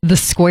The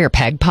Square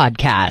Peg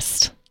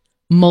Podcast.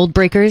 Mold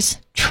breakers,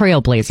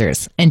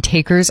 trailblazers, and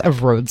takers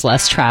of roads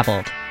less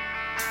traveled.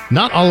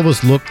 Not all of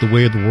us look the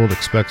way the world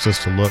expects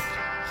us to look,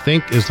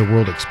 think as the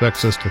world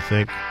expects us to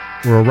think,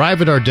 or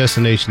arrive at our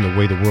destination the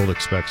way the world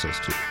expects us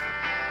to.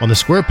 On the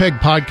Square Peg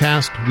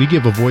Podcast, we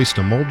give a voice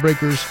to mold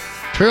breakers,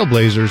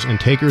 trailblazers, and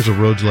takers of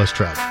roads less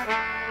traveled.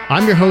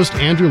 I'm your host,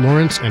 Andrew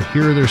Lawrence, and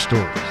here are their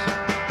stories.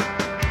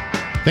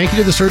 Thank you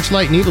to the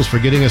Searchlight Needles for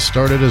getting us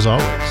started as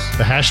always.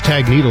 The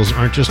hashtag Needles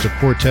aren't just a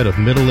quartet of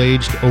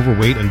middle-aged,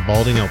 overweight, and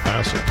balding El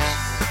Pasos.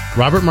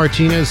 Robert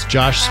Martinez,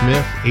 Josh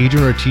Smith,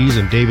 Adrian Ortiz,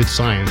 and David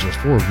Syons are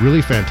four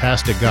really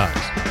fantastic guys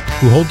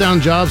who hold down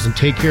jobs and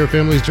take care of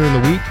families during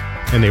the week,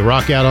 and they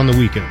rock out on the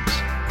weekends.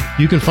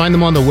 You can find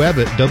them on the web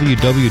at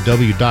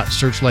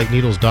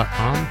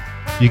www.searchlightneedles.com.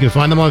 You can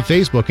find them on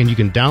Facebook, and you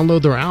can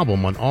download their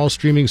album on all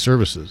streaming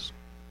services.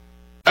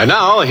 And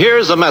now,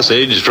 here's a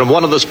message from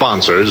one of the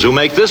sponsors who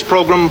make this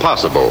program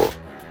possible.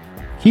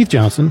 Keith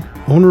Johnson,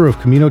 owner of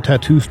Camino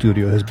Tattoo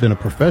Studio, has been a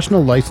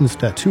professional licensed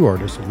tattoo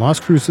artist in Las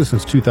Cruces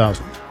since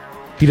 2000.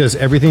 He does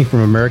everything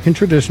from American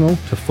traditional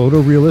to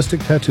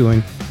photorealistic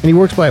tattooing, and he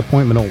works by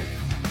appointment only.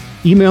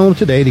 Email him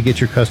today to get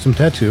your custom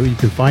tattoo. You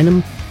can find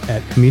him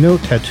at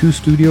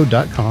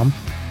CaminoTattooStudio.com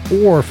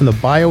or from the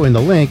bio in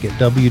the link at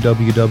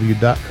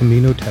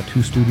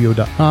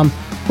www.CaminoTattooStudio.com.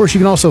 Of course, you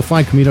can also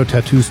find Camino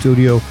Tattoo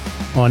Studio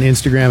on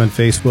Instagram and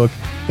Facebook.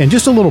 And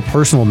just a little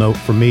personal note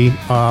for me,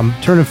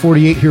 turning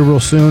 48 here real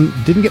soon.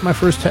 Didn't get my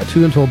first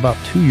tattoo until about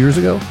 2 years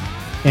ago.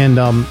 And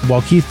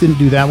while Keith didn't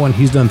do that one,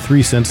 he's done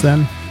 3 since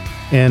then.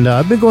 And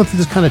I've been going through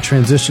this kind of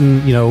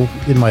transition,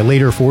 in my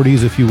later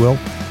 40s, if you will.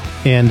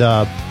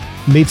 And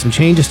made some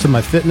changes to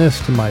my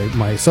fitness, to my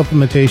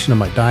supplementation and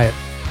my diet.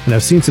 And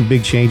I've seen some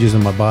big changes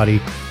in my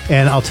body.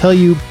 And I'll tell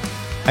you,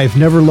 I've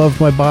never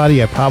loved my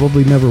body. I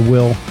probably never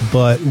will.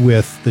 But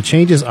with the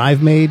changes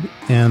I've made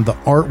and the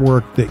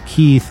artwork that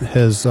Keith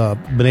has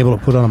been able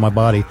to put on my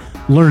body,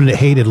 learning to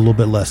hate it a little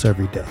bit less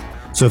every day.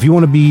 So if you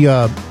want to be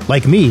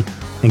like me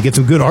and get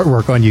some good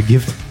artwork on you,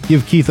 give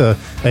Keith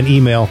an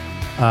email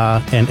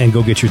and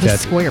go get your tattoo. The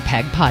Square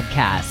Peg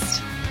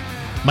Podcast.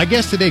 My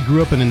guest today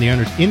grew up in the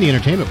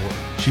entertainment world.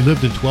 She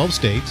lived in 12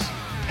 states,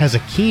 has a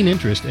keen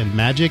interest in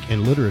magic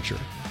and literature,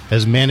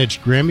 has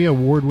managed Grammy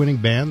Award-winning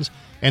bands,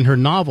 and her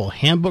novel,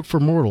 Handbook For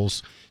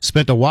Mortals,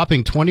 spent a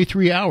whopping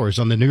 23 hours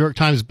on the New York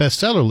Times Best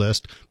Seller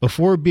list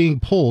before being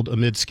pulled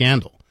amid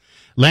scandal.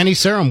 Lani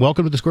Seram,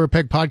 welcome to the Square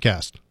Peg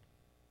Podcast.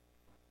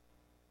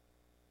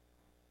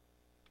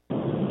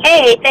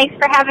 Hey, thanks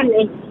for having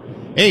me.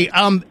 Hey,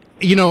 I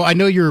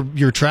know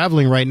you're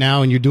traveling right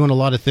now and you're doing a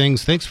lot of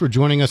things. Thanks for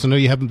joining us. I know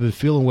you haven't been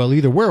feeling well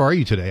either. Where are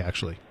you today,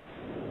 actually?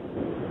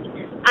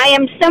 I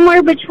am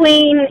somewhere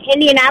between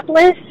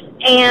Indianapolis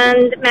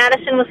and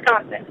Madison,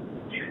 Wisconsin.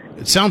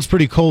 It sounds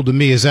pretty cold to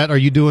me. Are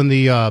you doing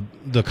the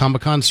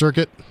Comic-Con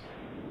circuit?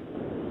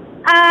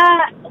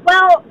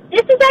 Well,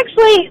 this is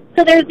actually,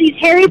 so there's these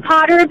Harry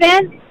Potter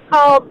events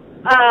called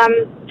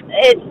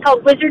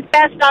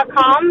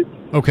wizardfest.com.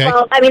 Okay.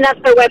 Well, that's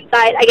their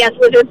website. I guess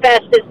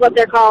Wizardfest is what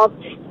they're called.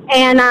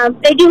 And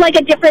they do like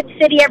a different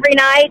city every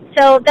night.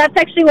 So that's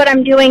actually what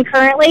I'm doing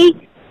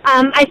currently.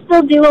 I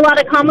still do a lot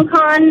of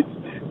Comic-Cons.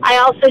 I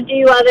also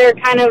do other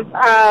kind of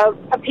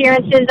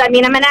appearances. I'm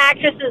an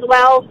actress as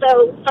well,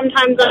 so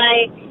sometimes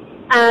I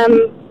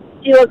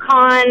do a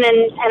con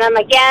and I'm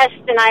a guest,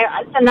 and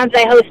sometimes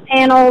I host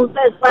panels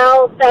as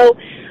well. So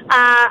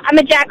I'm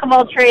a jack of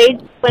all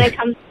trades when it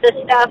comes to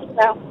this stuff.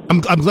 So I'm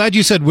glad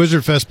you said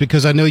Wizard Fest,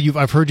 because I know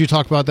I've heard you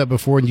talk about that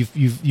before, and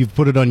you've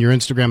put it on your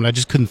Instagram, and I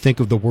just couldn't think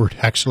of the word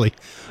actually.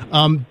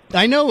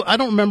 I don't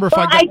remember if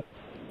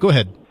Go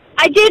ahead.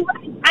 I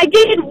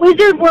did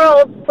Wizard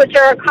World, which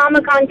are a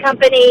Comic-Con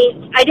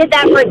company. I did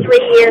that for 3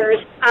 years,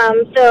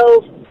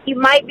 so you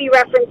might be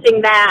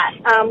referencing that.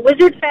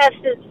 Wizard Fest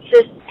is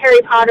this Harry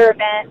Potter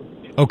event.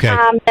 Okay.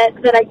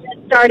 That I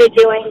just started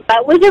doing.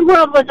 But Wizard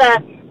World was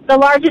the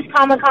largest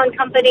Comic-Con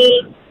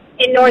company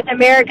in North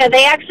America.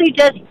 They actually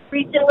just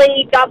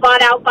recently got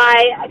bought out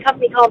by a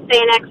company called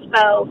Fan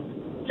Expo.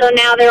 So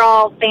now they're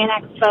all Fan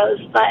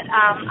Expos. But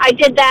I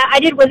did that. I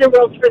did Wizard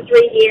World for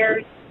 3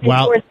 years in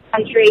the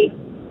country.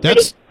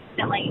 That's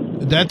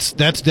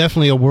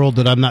definitely a world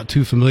that I'm not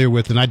too familiar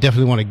with, and I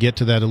definitely want to get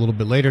to that a little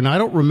bit later. Now, I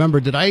don't remember,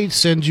 did I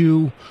send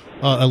you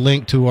a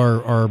link to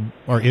our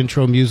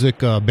intro music,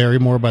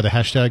 Barrymore by the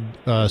hashtag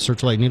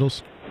Searchlight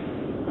Needles?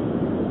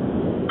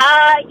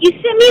 You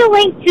sent me a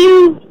link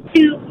to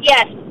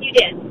yes, you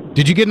did.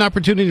 Did you get an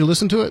opportunity to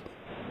listen to it?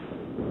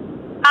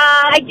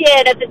 I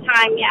did at the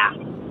time,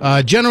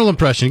 yeah. General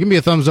impression, give me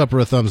a thumbs up or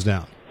a thumbs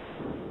down.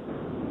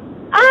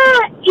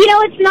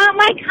 It's not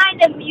my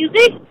kind of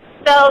music.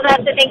 So I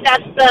think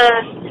that's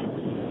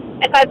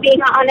if I'm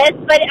being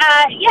honest. But,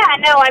 I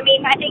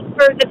think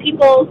for the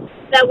people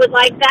that would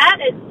like that,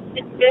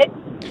 it's good.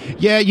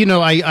 Yeah,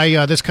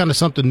 I that's kind of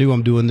something new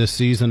I'm doing this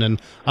season,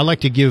 and I like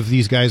to give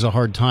these guys a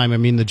hard time.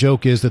 The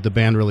joke is that the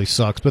band really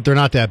sucks, but they're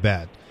not that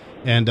bad.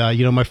 And,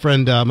 my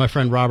friend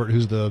Robert,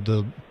 who's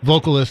the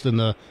vocalist and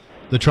the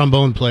the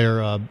trombone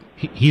player,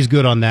 he's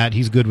good on that.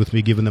 He's good with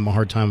me giving them a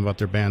hard time about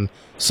their band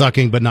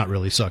sucking, but not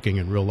really sucking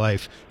in real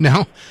life.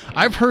 Now,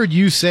 I've heard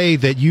you say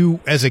that you,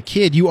 as a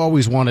kid, you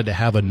always wanted to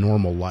have a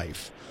normal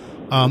life.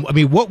 I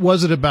mean, what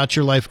was it about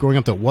your life growing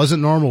up that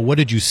wasn't normal? What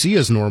did you see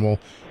as normal?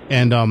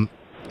 And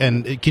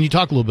can you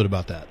talk a little bit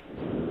about that?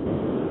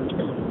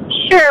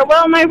 Sure.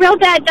 Well, my real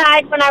dad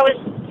died when I was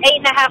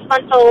 8.5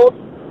 months old.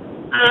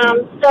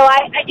 So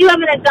I do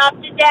have an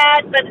adopted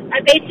dad, but I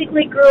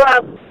basically grew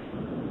up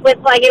with,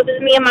 like, it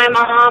was me and my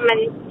mom,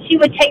 and she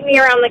would take me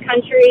around the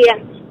country,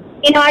 and,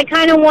 you know, I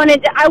kind of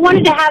wanted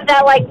to have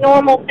that, like,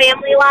 normal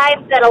family life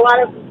that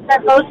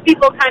most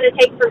people kind of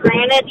take for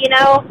granted, you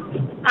know.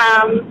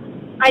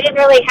 I didn't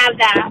really have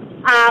that.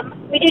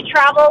 We did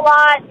travel a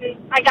lot, and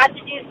I got to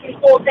do some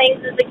cool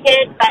things as a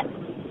kid, but,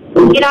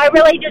 you know,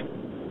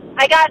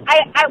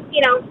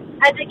 you know,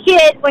 as a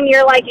kid, when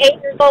you're, like,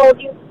 8 years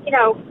old, you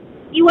know,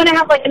 you want to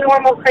have, like, a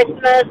normal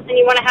Christmas, and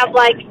you want to have,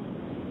 like,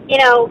 you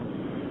know,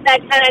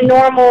 that kind of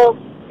normal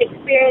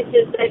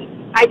experiences that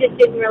I just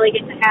didn't really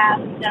get to have.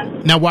 So.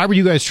 Now, why were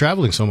you guys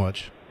traveling so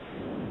much?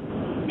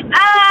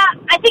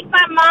 I think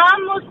my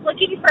mom was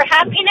looking for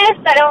happiness.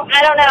 I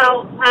don't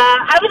know.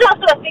 I was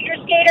also a figure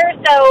skater,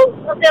 so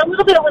a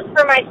little bit was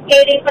for my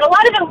skating, but a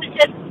lot of it was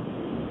just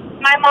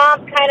my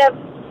mom kind of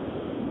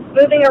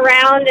moving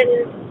around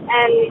and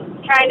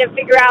trying to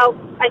figure out,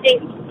 I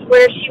think,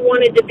 where she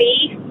wanted to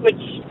be,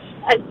 which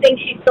I think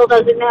she still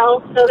doesn't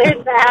know. So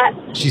there's that.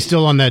 She's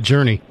still on that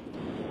journey.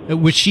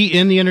 Was she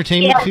in the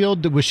entertainment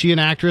field? Was she an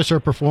actress or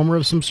a performer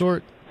of some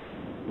sort?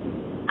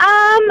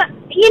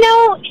 You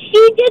know,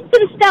 she did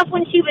some stuff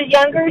when she was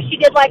younger. She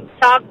did, like,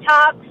 talks.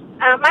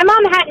 My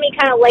mom had me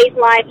kind of late in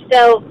life,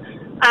 so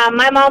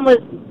my mom was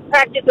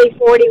practically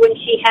 40 when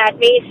she had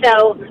me,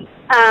 so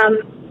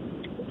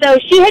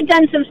she had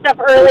done some stuff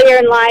earlier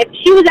in life.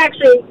 She was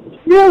actually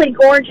really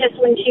gorgeous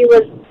when she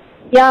was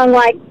young.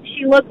 Like,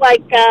 she looked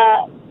like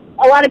a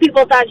lot of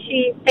people thought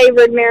she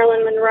favored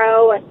Marilyn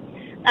Monroe, and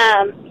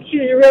she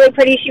was really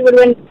pretty. She would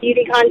win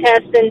beauty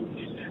contests, and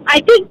I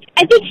think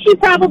she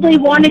probably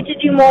wanted to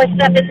do more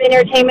stuff in the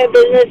entertainment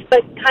business,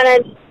 but kind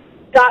of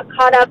got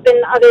caught up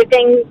in other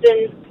things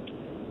and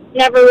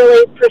never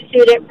really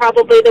pursued it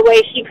probably the way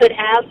she could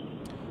have.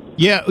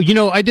 Yeah, you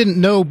know, I didn't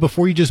know,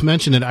 before you just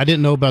mentioned it, I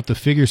didn't know about the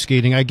figure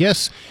skating. I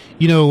guess,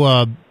 you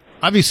know,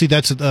 obviously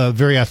that's a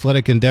very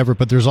athletic endeavor,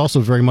 but there's also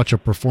very much a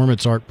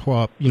performance art,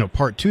 you know,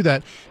 part to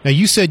that. Now,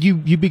 you said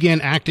you began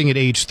acting at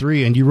age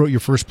 3 and you wrote your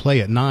first play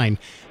at 9.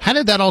 How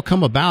did that all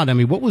come about? I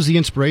mean, what was the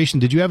inspiration?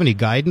 Did you have any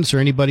guidance or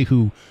anybody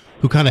who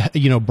kind of,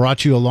 you know,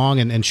 brought you along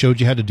and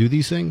showed you how to do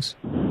these things?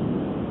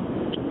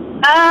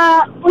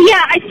 Well,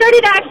 yeah, I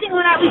started acting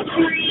when I was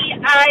 3.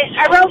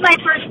 I wrote my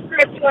first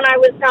script when I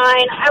was 9.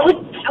 I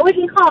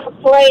wouldn't call it a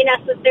play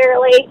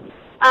necessarily.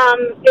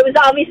 It was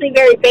obviously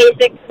very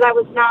basic because I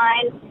was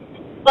 9.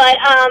 But,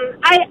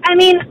 I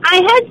mean, I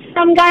had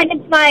some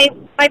guidance. My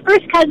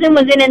first cousin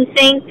was in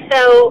NSYNC,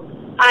 so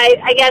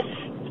I guess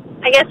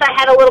I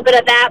had a little bit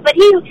of that. But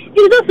he was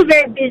also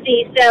very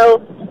busy,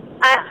 so,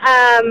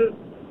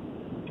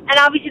 and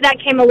obviously that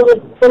came a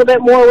little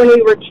bit more when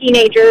we were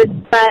teenagers.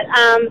 But,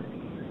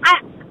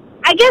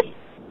 I guess,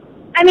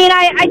 I mean,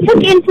 I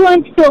took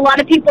influence to a lot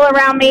of people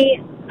around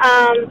me.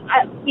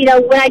 You know,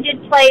 when I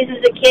did plays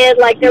as a kid,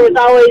 like, there was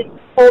always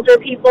older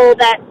people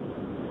that,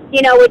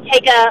 you know, would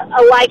take a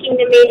liking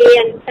to me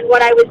and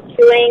what I was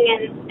doing,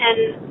 and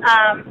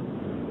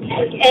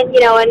you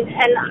know, and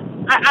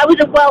I was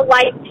a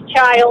well-liked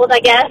child, I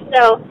guess,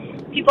 so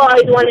people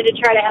always wanted to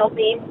try to help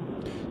me.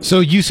 So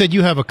you said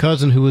you have a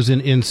cousin who was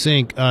in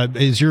NSYNC.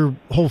 Is your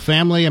whole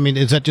family, I mean,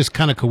 is that just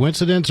kind of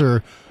coincidence,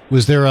 or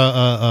was there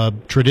a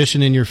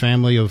tradition in your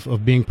family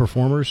of being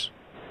performers?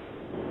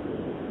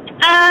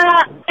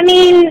 I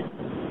mean,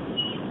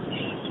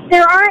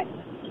 there aren't.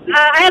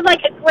 I have,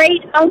 like, a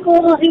great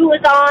uncle who was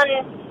on,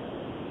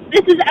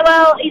 he's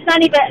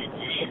not even,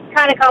 it's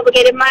kind of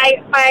complicated. My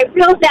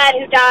real dad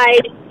who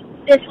died,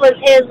 this was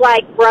his,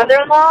 like,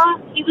 brother-in-law.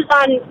 He was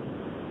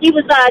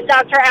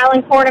Dr.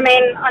 Alan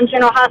Corneman on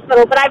General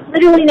Hospital, but I've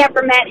literally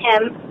never met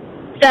him.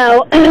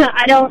 So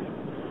I don't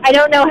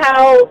know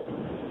how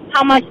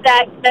much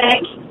that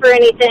connects for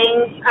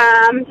anything.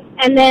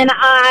 And then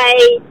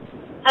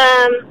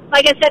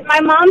like I said, my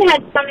mom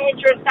had some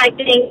interest, I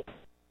think,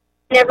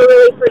 never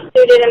really pursued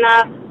it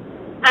enough.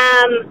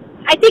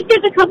 I think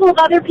there's a couple of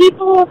other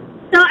people,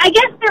 so I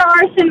guess there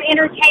are some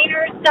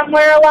entertainers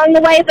somewhere along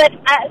the way, but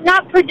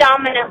not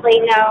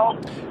predominantly, no.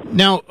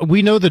 Now,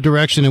 we know the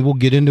direction, and we'll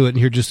get into it in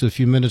here just a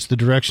few minutes, the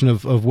direction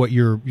of what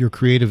your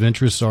creative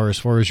interests are as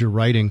far as your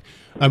writing.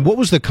 What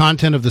was the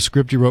content of the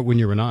script you wrote when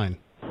you were 9?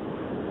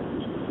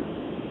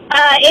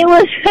 It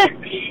was,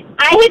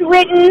 I had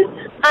written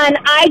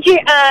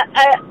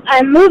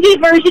a movie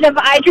version of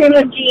I Dream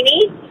of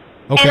Jeannie.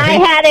 Okay. And I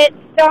had it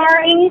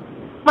starring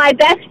my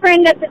best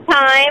friend at the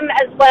time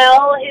as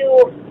well,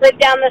 who lived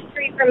down the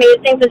street from me. His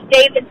name was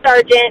David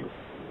Sargent.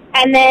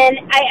 And then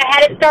I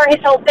had it star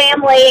his whole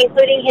family,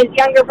 including his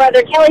younger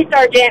brother, Kelly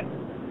Sargent.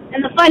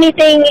 And the funny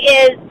thing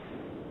is,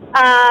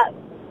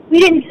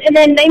 and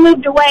then they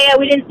moved away.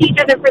 We didn't see each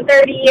other for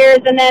 30 years,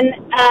 and then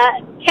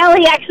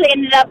Kelly actually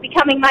ended up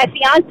becoming my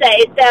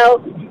fiance.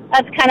 So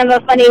that's kind of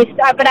a funny story.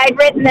 But I'd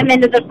written them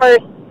into the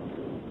first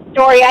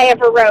story I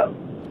ever wrote.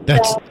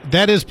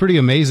 That is pretty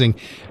amazing.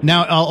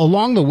 Now,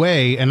 along the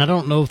way, and I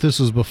don't know if this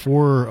was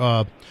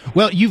before.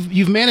 Well,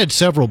 you've managed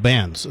several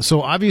bands,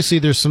 so obviously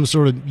there's some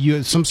sort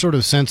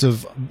of sense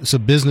of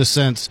business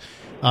sense.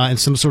 And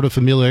some sort of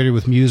familiarity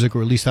with music,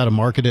 or at least how to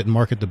market it and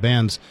market the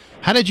bands.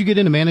 How did you get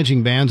into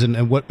managing bands,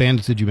 and what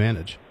bands did you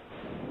manage?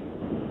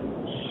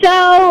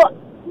 So,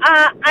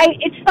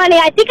 it's funny.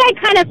 I think I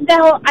kind of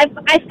I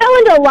fell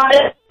into a lot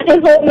of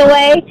things along the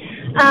way.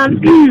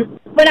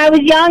 When I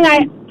was young,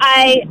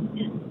 I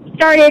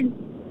started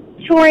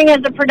touring as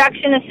a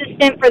production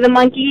assistant for the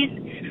Monkees,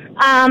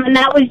 and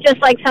that was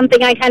just like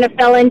something I kind of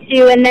fell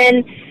into. And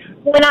then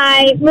when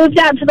I moved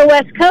out to the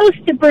West Coast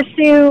to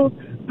pursue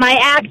my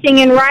acting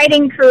and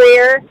writing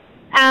career,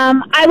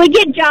 I would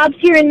get jobs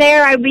here and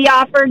there. I'd be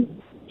offered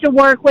to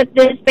work with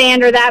this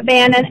band or that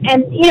band,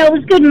 and it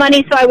was good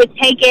money, so I would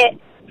take it.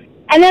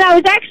 And then I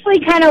was actually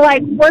kind of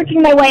like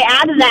working my way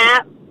out of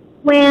that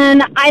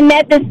when I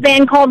met this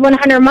band called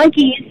 100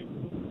 Monkeys,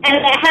 and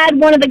it had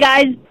one of the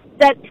guys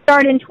that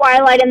starred in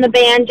Twilight in the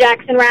band,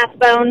 Jackson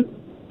Rathbone,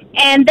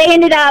 and we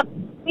ended up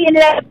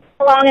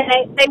along,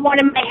 and they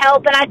wanted my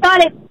help, and I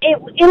thought it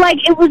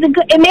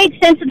made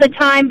sense at the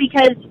time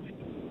because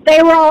they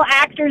were all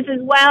actors as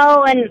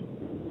well, and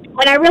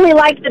I really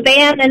liked the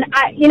band, and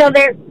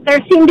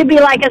there seemed to be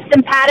like a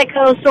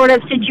simpatico sort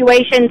of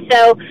situation.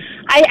 So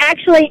I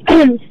actually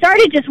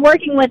started just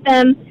working with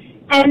them,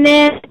 and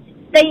then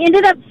they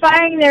ended up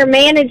firing their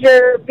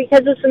manager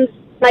because of some,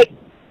 like,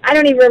 I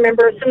don't even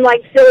remember, some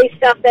like silly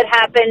stuff that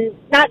happened.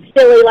 Not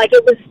silly, like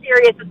it was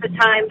serious at the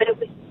time, but it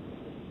was,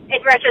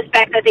 in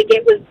retrospect, I think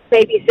it was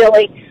maybe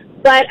silly.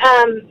 But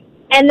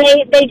and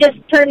they just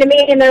turned to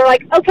me and they were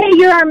like, "Okay,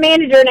 you're our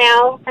manager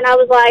now." And I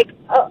was like,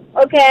 "Oh,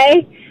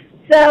 okay."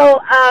 So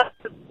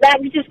that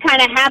just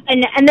kind of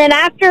happened. And then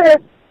after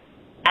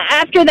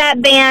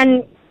that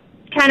band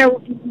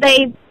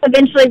they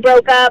eventually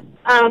broke up.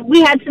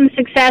 We had some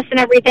success and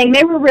everything.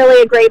 They were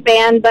really a great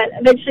band, but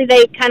eventually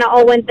they kind of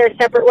all went their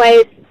separate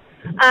ways.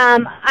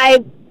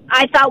 I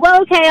thought,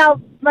 well, okay,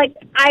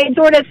 I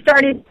sort of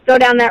started to go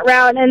down that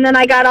route, and then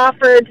I got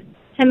offered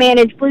to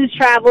manage Blues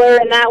Traveler,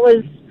 and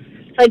so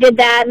I did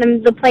that, and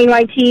then the Plain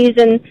White Tees,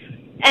 and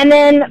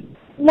then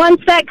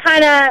once that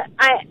kind of,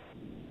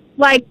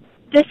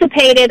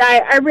 dissipated,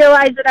 I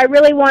realized that I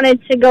really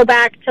wanted to go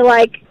back to,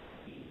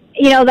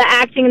 the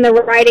acting and the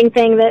writing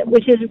thing,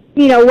 which is,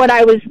 what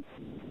I was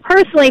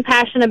personally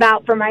passionate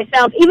about for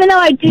myself. Even though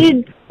I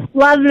did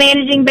love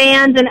managing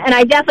bands, and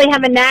I definitely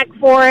have a knack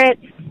for it,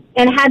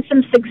 and had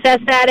some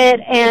success at it,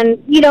 and,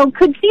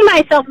 could see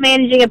myself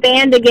managing a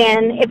band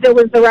again if it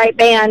was the right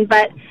band.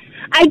 But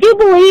I do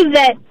believe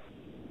that,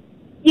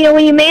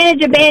 when you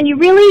manage a band, you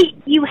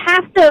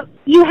have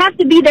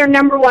to be their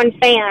number one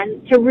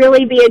fan to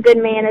really be a good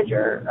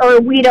manager,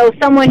 or,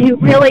 someone who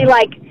really,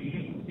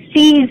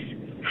 sees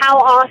how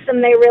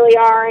awesome they really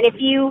are. And if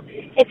you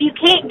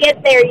can't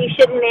get there, you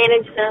shouldn't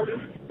manage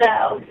them.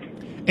 So.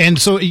 And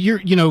so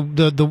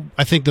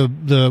I think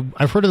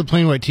I've heard of the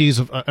Plain White Tees.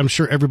 I'm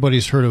sure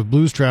everybody's heard of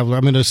Blues Traveler.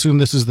 I'm going to assume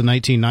this is the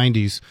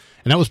 1990s,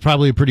 and that was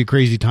probably a pretty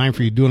crazy time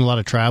for you, doing a lot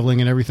of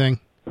traveling and everything.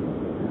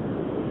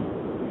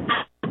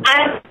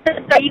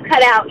 So you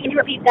cut out. Can you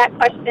repeat that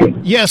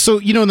question? Yeah, so,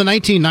 in the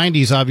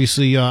 1990s,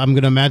 obviously, I'm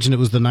going to imagine it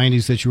was the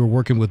 90s that you were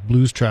working with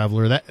Blues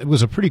Traveler. That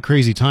was a pretty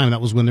crazy time.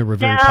 That was when they were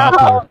very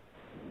popular.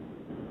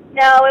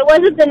 No, it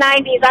wasn't the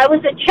 90s. I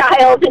was a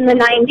child in the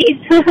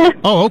 90s.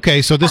 Oh,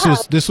 okay. So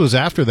this was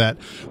after that.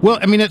 Well,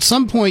 I mean, at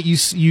some point you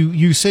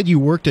said you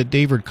worked at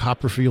David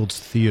Copperfield's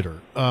theater.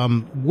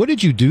 What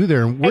did you do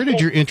there, and where did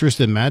your interest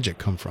in magic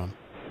come from?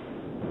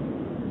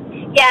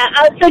 Yeah,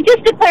 so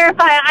just to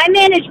clarify, I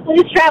managed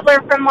Blues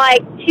Traveler from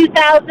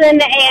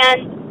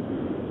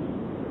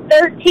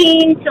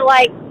 2013 to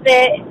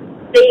the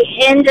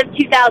end of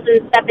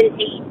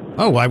 2017.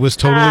 Oh, I was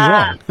totally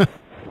wrong.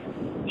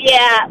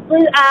 Yeah,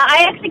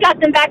 I actually got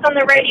them back on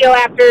the radio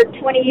after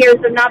 20 years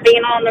of not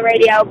being on the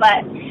radio,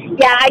 but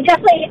yeah, I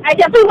definitely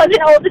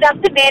wasn't old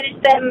enough to manage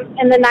them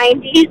in the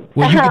 90s.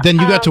 Well, then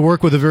you got to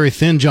work with a very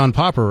thin John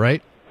Popper,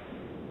 right?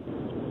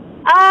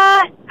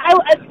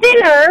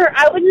 Thinner.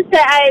 I wouldn't say.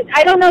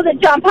 I don't know that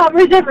John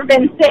Popper's ever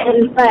been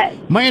thin, but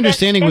my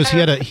understanding was he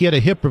had a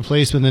hip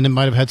replacement, and then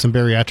might have had some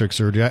bariatric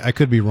surgery. I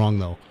could be wrong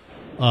though.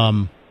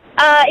 I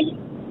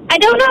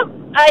don't know.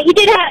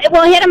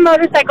 He had a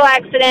motorcycle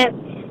accident.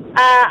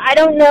 I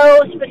don't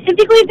know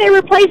specifically if they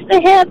replaced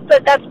the hip,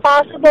 but that's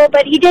possible.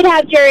 But he did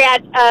have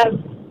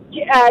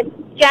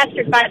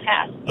gastric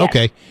bypass. Yes.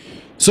 Okay.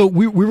 So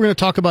we were going to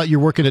talk about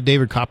your working at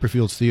David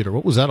Copperfield's theater.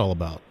 What was that all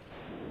about?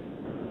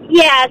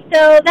 Yeah,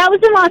 so that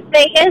was in Las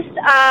Vegas.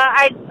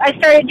 I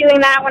started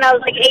doing that when I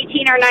was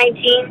 18 or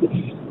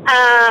 19,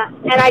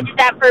 and I did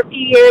that for a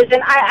few years.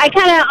 And I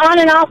kind of on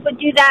and off would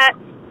do that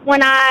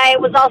when I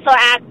was also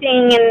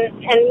acting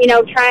and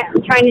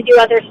trying to do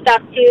other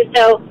stuff too.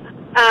 So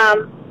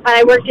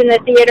I worked in the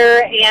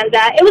theater, and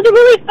it was a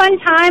really fun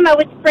time. I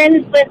was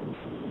friends with,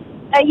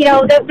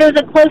 there was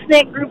a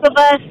close-knit group of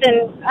us,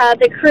 and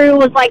the crew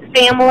was like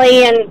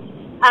family, and,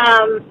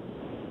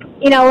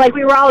 like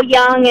we were all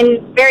young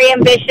and very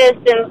ambitious,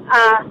 and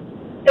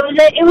it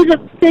was a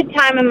good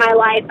time in my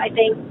life, I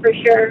think, for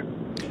sure.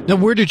 Now,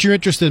 where did your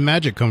interest in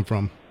magic come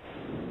from?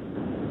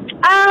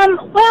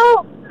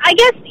 Well, I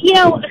guess,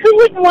 who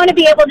wouldn't want to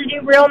be able to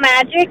do real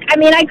magic? I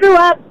mean, I grew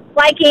up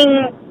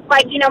liking,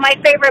 my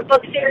favorite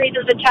book series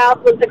as a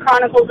child was the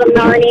Chronicles of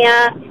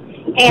Narnia.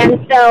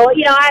 And so,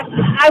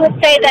 I would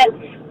say that,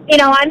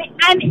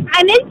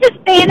 I'm into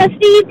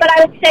fantasy, but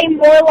I would say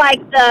more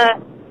like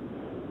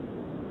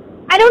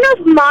I don't know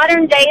if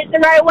modern day is the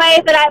right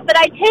way, but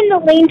I tend to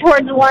lean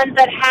towards the ones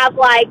that have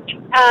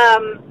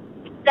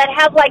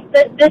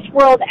this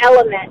world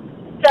element.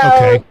 So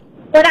okay.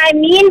 What I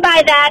mean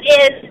by that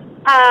is,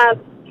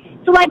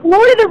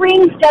 Lord of the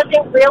Rings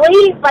doesn't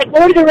really,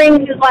 Lord of the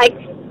Rings is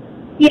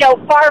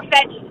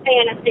far-fetched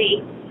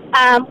fantasy.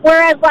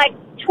 Whereas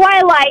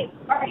Twilight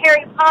or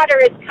Harry Potter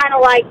is kind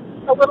of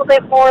a little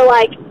bit more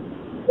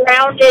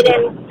grounded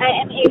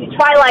in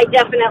Twilight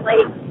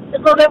definitely. It's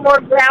a little bit more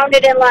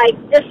grounded in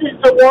this is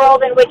the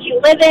world in which you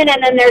live in,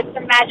 and then there's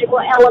some magical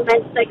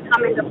elements that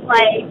come into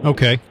play.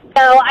 Okay.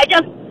 So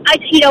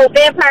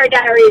Vampire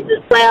Diaries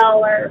as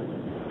well,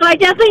 so I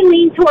definitely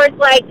lean towards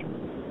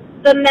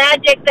the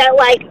magic that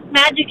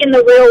magic in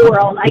the real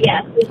world, I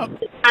guess. So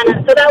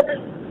that was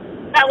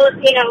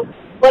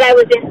what I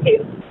was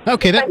into.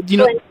 Okay, that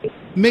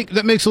makes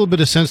a little bit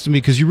of sense to me,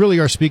 because you really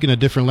are speaking a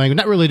different language.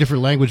 Not really a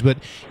different language, but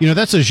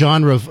that's a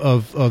genre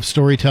of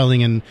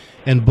storytelling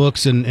and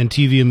books and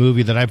TV and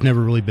movie that I've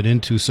never really been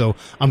into. So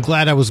I'm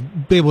glad I was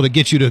able to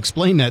get you to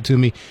explain that to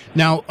me.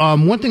 Now,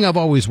 one thing I've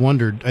always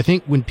wondered, I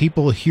think when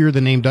people hear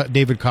the name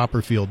David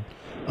Copperfield,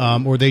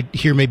 or they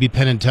hear maybe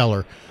Penn and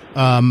Teller,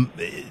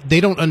 they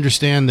don't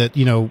understand that,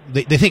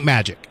 they think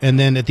magic. And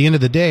then at the end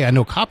of the day, I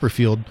know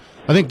Copperfield,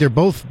 I think they're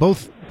both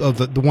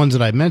of the ones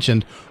that I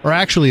mentioned are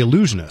actually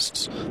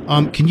illusionists.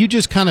 Can you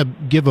just kind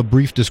of give a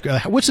brief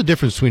description? What's the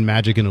difference between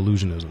magic and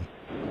illusionism?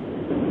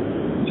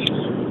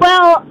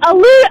 Well,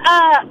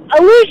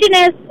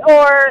 illusionists,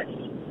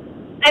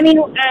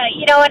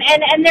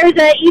 and there's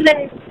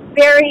even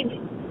varied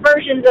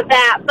versions of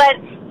that. But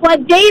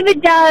what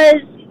David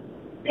does,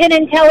 Penn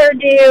and Teller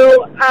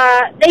do,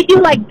 they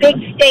do like big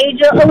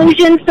stage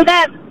illusions, so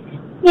that,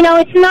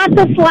 it's not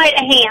the sleight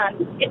of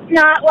hand. It's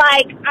not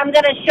like I'm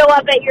going to show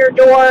up at your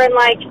door and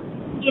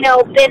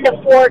bend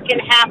a fork in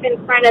half in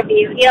front of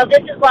you.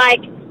 This is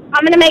like,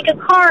 I'm going to make a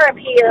car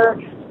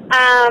appear.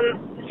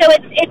 So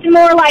it's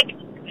more like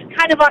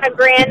kind of on a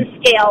grand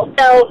scale.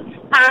 So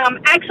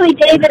actually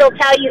David will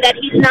tell you that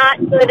he's not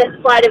good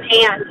at sleight of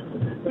hand,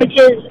 which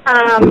is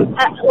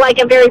like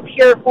a very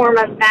pure form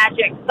of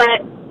magic.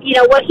 But,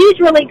 what he's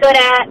really good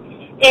at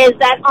is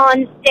that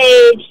on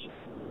stage,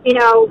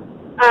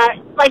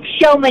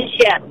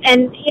 showmanship.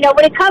 And,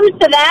 when it comes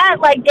to that,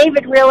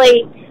 David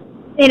really,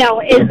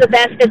 is the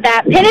best at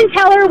that. Penn and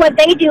Teller, what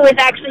they do is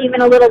actually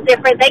even a little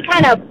different. They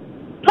kind of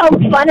poke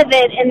fun of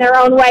it in their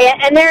own way,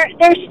 and their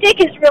shtick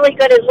is really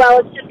good as well.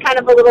 It's just kind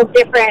of a little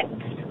different.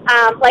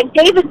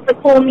 David's the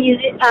cool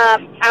I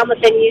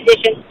almost said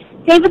musician.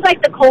 David's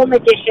like the cool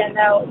magician,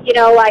 though.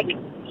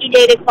 He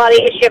dated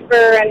Claudia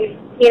Schiffer, and,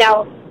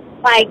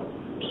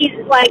 he's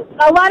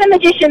a lot of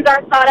magicians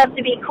aren't thought of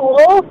to be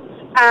cool,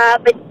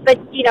 but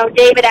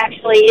David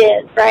actually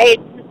is, right?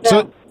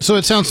 So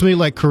it sounds to me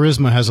like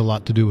charisma has a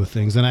lot to do with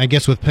things, and I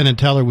guess with Penn and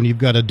Teller, when you've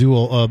got a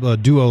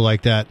duo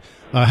like that,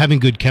 having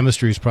good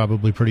chemistry is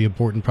probably pretty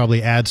important.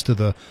 Probably adds to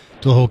the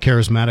whole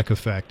charismatic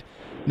effect.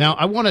 Now,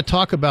 I want to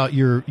talk about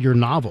your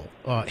novel,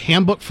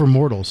 Handbook for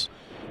Mortals.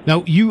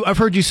 Now, I've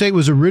heard you say it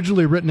was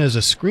originally written as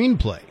a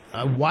screenplay.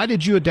 Why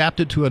did you adapt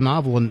it to a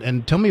novel,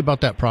 and tell me about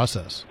that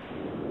process?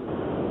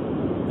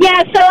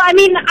 Yeah, so,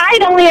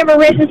 I'd only ever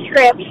written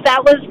scripts.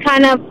 That was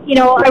kind of,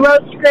 I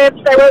wrote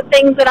scripts, I wrote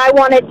things that I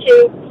wanted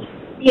to,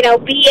 be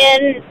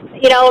in,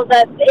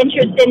 the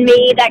interest in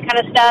me, that kind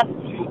of stuff.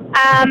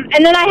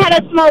 And then I had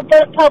a small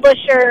book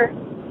publisher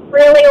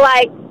really,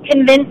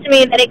 convince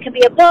me that it could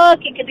be a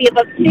book, it could be a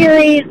book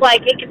series,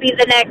 it could be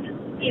the next,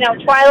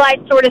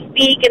 Twilight, so to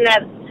speak, and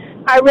that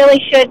I really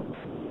should,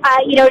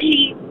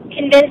 she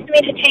convinced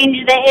me to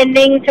change the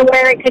ending to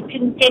where it could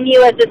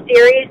continue as a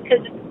series,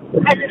 because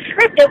as a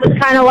script, it was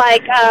kind of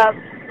like,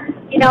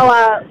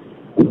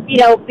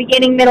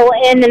 beginning, middle,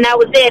 end, and that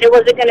was it. It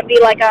wasn't going to be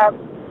like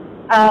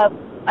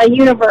a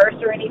universe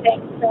or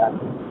anything.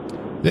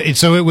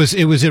 So it was.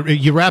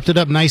 You wrapped it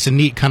up nice and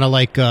neat, kind of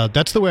like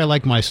that's the way I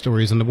like my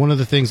stories. And one of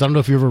the things, I don't know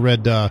if you ever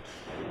read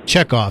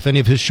Chekhov, any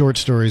of his short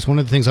stories. One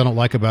of the things I don't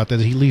like about that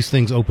is he leaves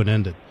things open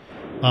ended.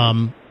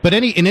 But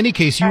in any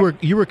case,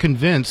 you were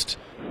convinced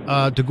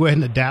to go ahead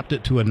and adapt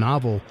it to a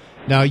novel.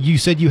 Now, you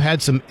said you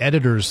had some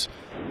editors.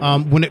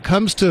 When it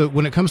comes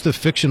to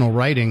fictional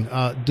writing,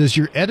 does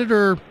your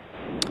editor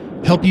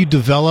help you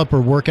develop or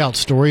work out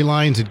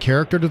storylines and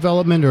character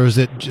development, or is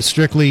it just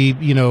strictly,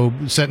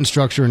 sentence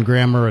structure and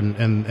grammar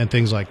and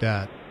things like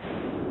that?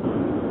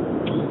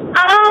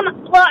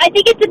 Well, I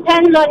think it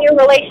depends on your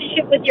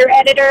relationship with your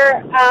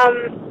editor.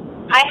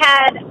 I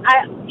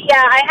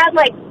had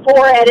like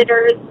 4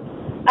 editors,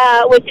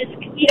 which is,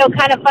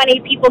 kind of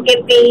funny. People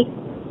give me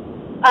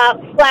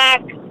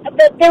flack.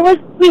 But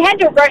we had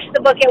to rush the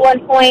book at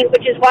one point,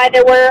 which is why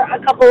there were a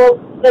couple of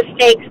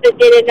mistakes that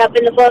did end up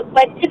in the book.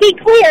 But to be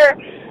clear,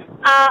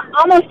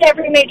 almost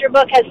every major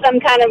book has some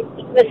kind of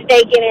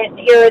mistake in it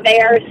here or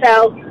there.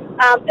 So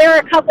there are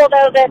a couple,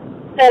 though, that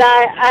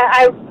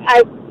I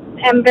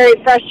am very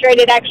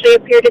frustrated actually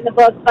appeared in the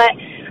book. But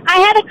I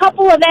had a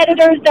couple of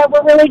editors that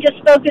were really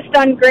just focused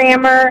on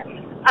grammar.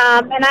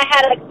 And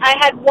I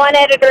had one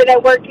editor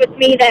that worked with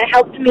me that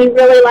helped me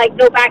really like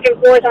go back and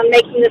forth on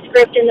making the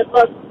script in the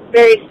book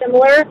very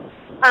similar,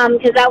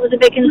 because that was a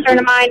big concern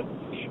of mine.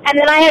 And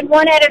then I had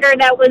one editor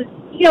that was,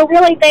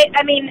 really,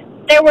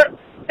 there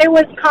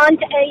was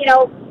content,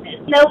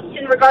 notes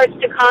in regards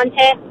to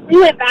content. We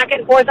went back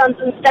and forth on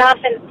some stuff,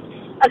 and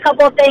a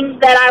couple of things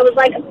that I was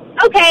like,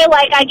 okay,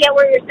 like, I get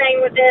what you're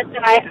saying with this,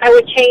 and I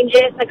would change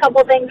it. And a couple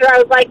of things where I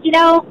was like,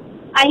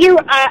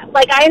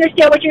 I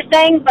understand what you're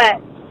saying, but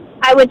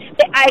I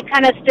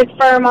kind of stood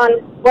firm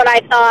on what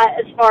I thought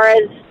as far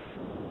as,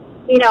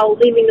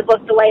 leaving the book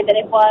the way that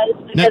it was,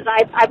 because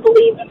I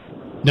believe.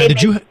 Now,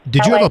 did you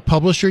have a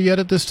publisher yet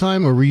at this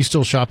time, or were you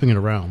still shopping it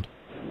around?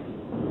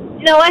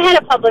 No, I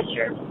had a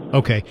publisher.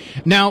 Okay.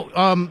 Now,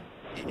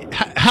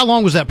 how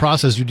long was that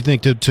process, do you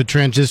think, to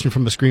transition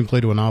from a screenplay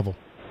to a novel?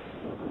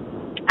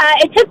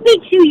 It took me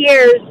 2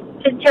 years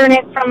to turn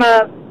it from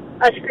a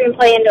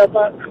screenplay into a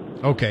book.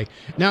 Okay.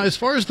 Now, as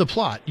far as the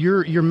plot,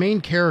 your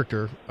main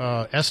character,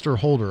 Esther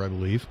Holder, I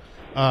believe,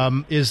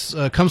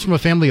 comes from a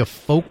family of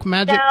folk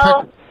magic.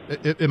 No.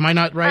 Am I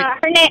not right?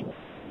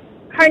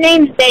 Her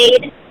name's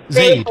Zaid.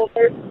 Zaid.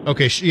 Holder.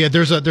 Okay. Yeah.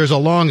 There's a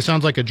long,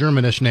 sounds like a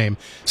Germanish name.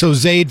 So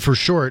Zaid for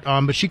short.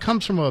 But she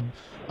comes from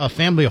a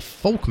family of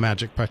folk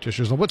magic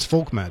practitioners. Now, what's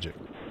folk magic?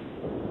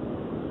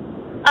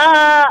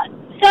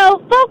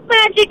 So folk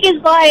magic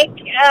is like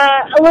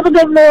a little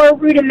bit more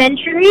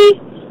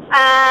rudimentary.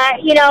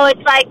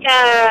 It's like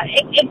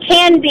it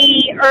can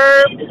be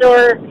herbs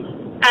or,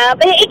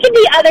 but it can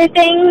be other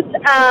things.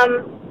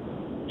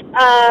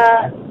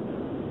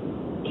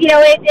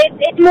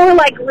 It's more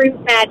like root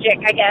magic,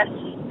 I guess,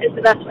 is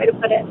the best way to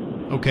put it.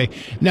 Okay.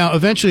 Now,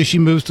 eventually she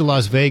moves to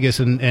Las Vegas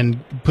and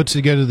puts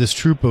together this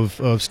troupe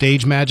of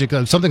stage magic,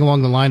 something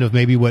along the line of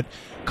maybe what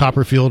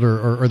Copperfield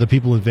or the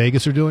people in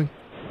Vegas are doing?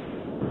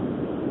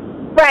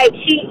 Right.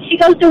 She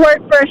goes to work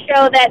for a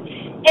show that,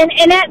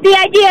 and the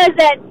idea is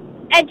that,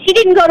 and she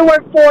didn't go to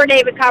work for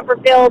David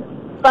Copperfield,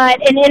 but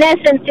in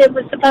essence it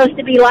was supposed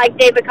to be like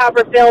David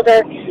Copperfield,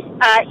 or,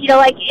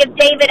 like if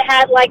David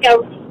had like a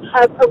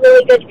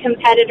really good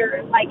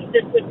competitor, like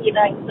this would be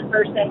the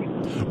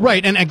person.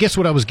 Right, and I guess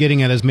what I was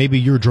getting at is maybe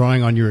you're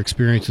drawing on your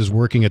experiences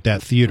working at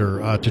that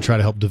theater to try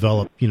to help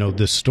develop,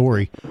 this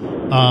story.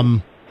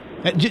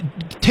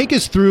 Take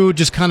us through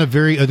just kind of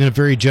in a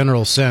very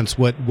general sense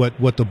what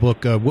the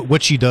book,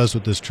 what she does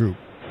with this troupe.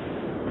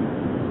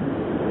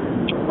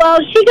 Well,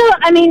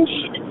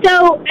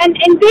 so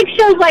in big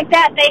shows like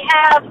that, they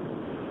have,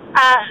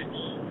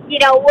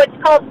 what's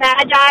called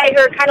magi,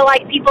 who are kind of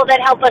like people that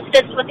help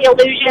assist with the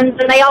illusions,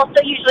 and they also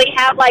usually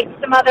have like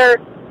some other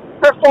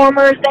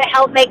performers that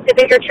help make the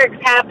bigger tricks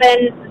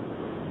happen,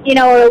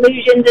 or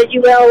illusions, as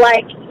you will,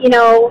 like,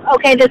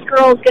 okay, this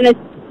girl's going to,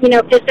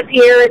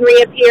 disappear and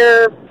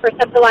reappear or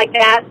something like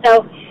that.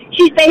 So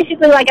she's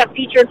basically like a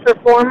featured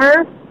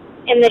performer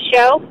in the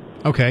show.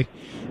 Okay.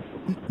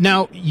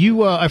 Now,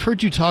 I've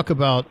heard you talk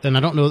about, and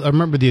I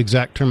remember the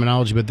exact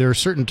terminology, but there are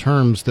certain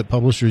terms that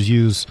publishers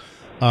use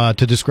to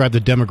describe the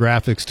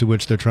demographics to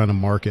which they're trying to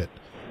market.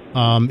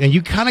 And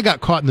you kind of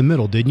got caught in the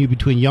middle, didn't you,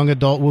 between young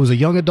adult, what was a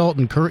young adult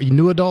and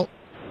new adult?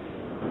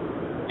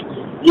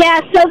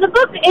 Yeah, so the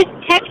book is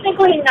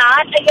technically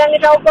not a young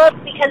adult book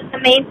because the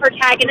main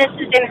protagonist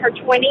is in her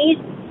 20s.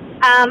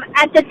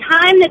 At the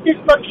time that this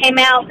book came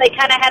out, they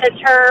kind of had a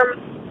term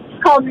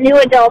called new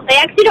adult. They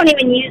actually don't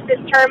even use this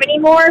term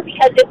anymore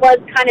because it was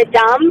kind of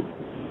dumb,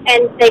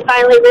 and they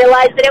finally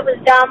realized that it was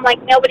dumb. Like,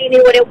 nobody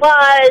knew what it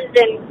was,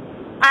 and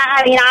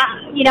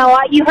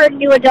you heard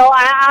new adult.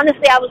 I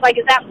was like,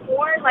 is that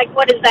porn? Like,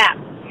 what is that?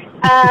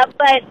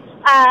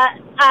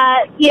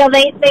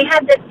 They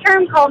had this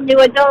term called new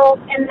adult,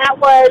 and that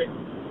was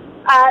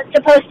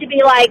supposed to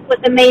be like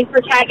with the main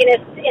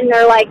protagonist in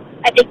their, like,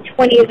 I think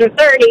 20s or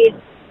 30s.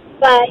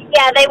 But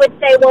yeah, they would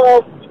say,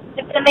 well,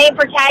 if the main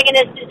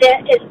protagonist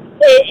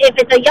if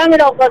it's a young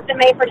adult book, the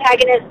main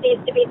protagonist needs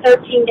to be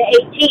 13 to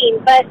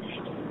 18. But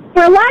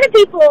for a lot of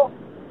people,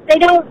 they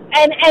don't,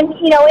 and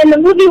in the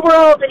movie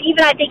world, and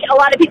even I think a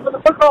lot of people in the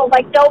book world,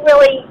 like, don't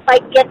really,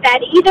 like, get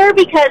that either,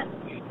 because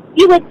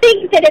you would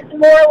think that it's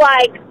more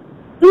like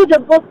who the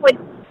book would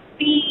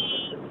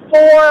be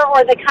for,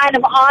 or the kind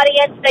of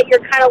audience that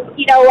you're kind of,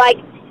 like,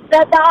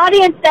 the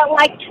audience that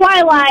like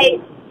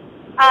Twilight,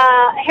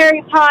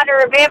 Harry Potter,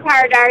 or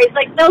Vampire Diaries,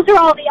 like, those are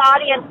all the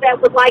audience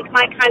that would like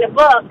my kind of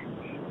book.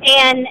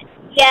 And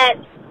yet,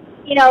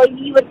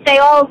 you would say,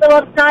 oh,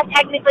 well, it's not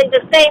technically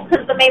the same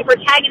because the main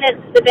protagonist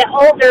is a bit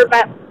older,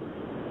 but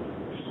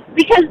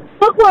because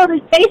book world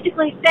is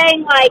basically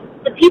saying, like,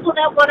 the people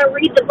that want to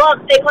read the book,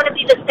 they want to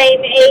be the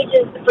same age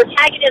as the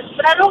protagonist,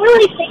 but I don't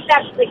really think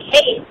that's the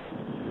case.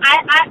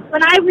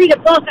 When I read a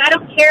book, I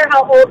don't care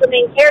how old the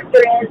main character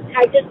is,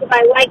 if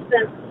I like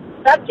the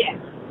subject.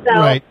 So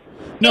right.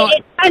 No,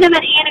 it's kind of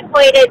an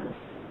antiquated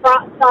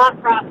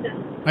thought process.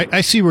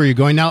 I see where you're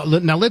going. Now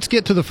let's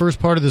get to the first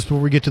part of this before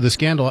we get to the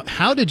scandal.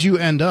 How did you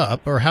end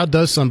up, or how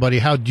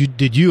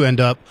did you end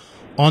up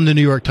on the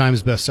New York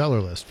Times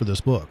bestseller list for this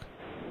book?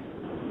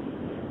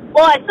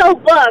 Well, I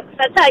sold books.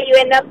 That's how you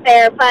end up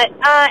there. But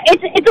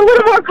it's a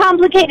little more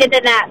complicated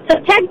than that. So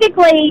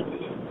technically,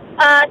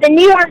 the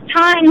New York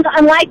Times,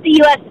 unlike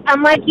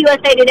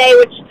USA Today,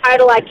 which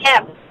title I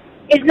kept,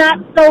 is not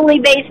solely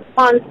based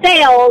on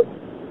sales.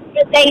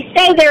 They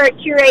say they're a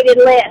curated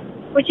list,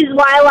 which is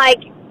why,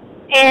 like,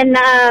 in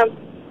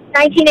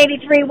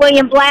 1983,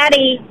 William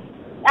Blatty,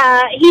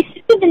 he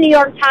sued the New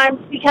York Times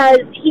because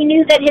he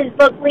knew that his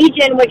book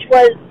Legion, which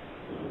was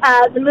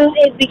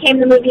it became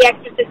the movie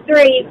Exorcist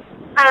 3,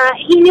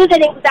 he knew that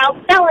it was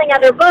outselling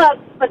other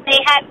books, but they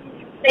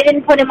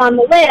didn't put him on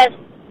the list,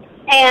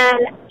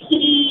 and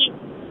he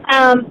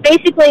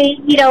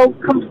basically,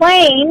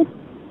 complained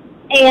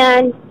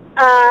and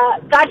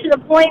got to the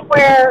point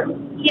where,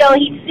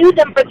 he sued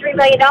them for $3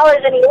 million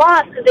and he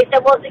lost because they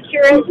said, well, it's a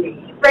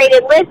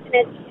curated list and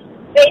it's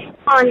based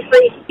on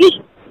free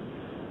speech.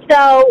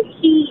 So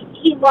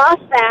he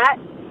lost that.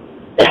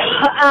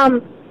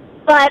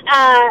 But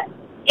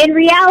in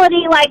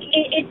reality, like,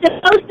 it's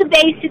supposed to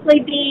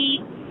basically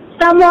be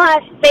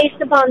somewhat based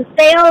upon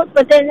sales,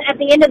 but then at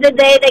the end of the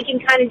day, they can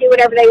kind of do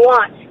whatever they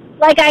want.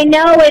 Like, I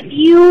know if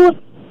you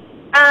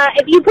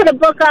put a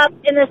book up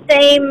in the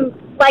same,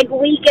 like,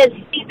 week as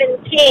Stephen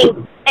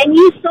King, and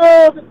you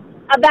sold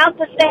about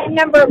the same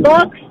number of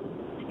books,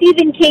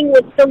 Stephen King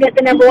would still get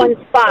the number one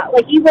spot.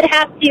 Like, you would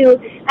have to,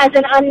 as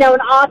an unknown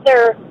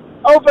author,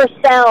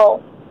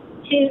 oversell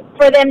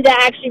for them to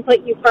actually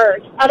put you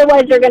first.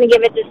 Otherwise, they're going to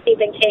give it to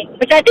Stephen King,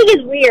 which I think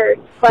is weird.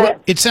 But well,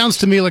 it sounds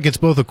to me like it's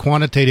both a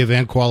quantitative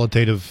and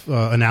qualitative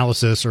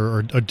analysis or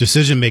a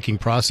decision-making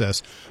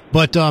process.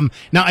 But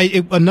now,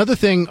 another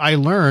thing I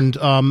learned,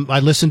 I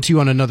listened to you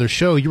on another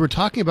show. You were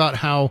talking about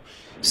how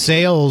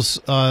sales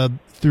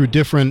through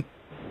different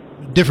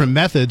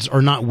methods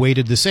are not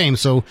weighted the same.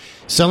 So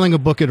selling a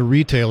book at a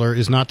retailer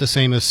is not the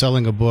same as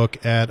selling a book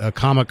at a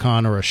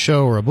Comic-Con or a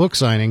show or a book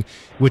signing,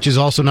 which is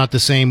also not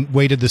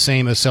weighted the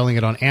same as selling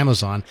it on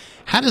Amazon.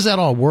 How does that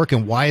all work,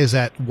 and why is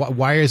it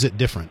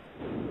different?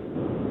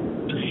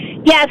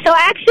 Yeah, so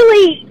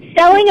actually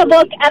selling a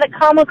book at a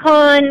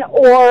Comic-Con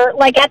or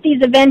like at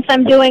these events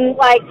I'm doing,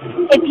 like,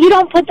 if you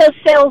don't put those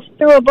sales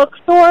through a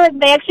bookstore,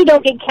 they actually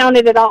don't get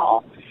counted at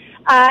all.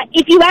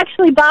 If you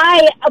actually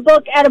buy a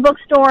book at a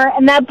bookstore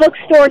and that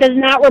bookstore does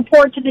not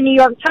report to the New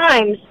York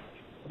Times,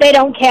 they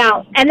don't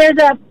count. And there's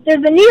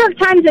the New York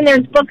Times and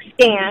there's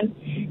BookScan.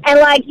 And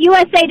like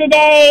USA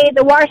Today,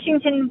 the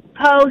Washington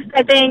Post,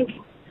 I think,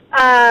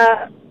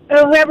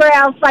 or whoever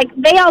else, like,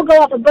 they all go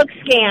off a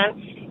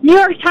BookScan. New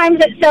York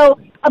Times, so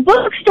a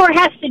bookstore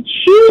has to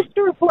choose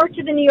to report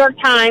to the New York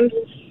Times.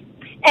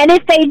 And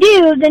if they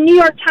do, the New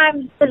York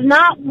Times does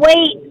not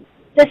weight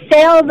the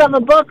sales of a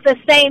book the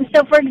same.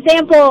 So, for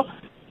example,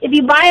 if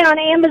you buy it on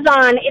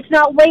Amazon, it's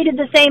not weighted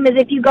the same as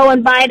if you go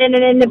and buy it in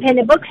an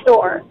independent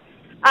bookstore,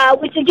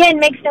 which again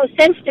makes no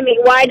sense to me.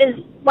 Why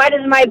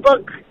does my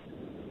book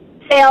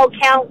sale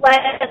count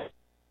less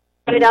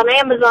on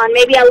Amazon?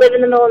 Maybe I live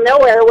in the middle of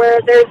nowhere where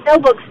there's no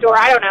bookstore.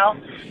 I don't know.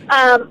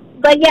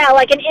 But yeah,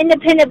 like an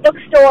independent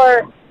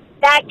bookstore,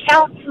 that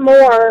counts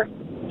more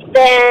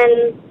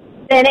than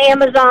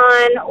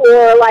Amazon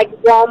or like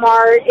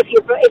Walmart if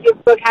your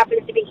book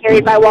happens to be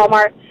carried by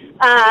Walmart.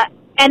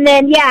 And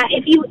then yeah,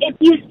 if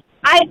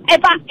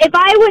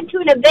I went to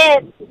an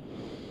event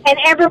and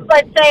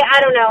let's say,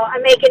 I don't know,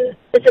 I'm making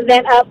this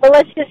event up, but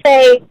let's just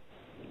say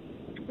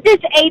this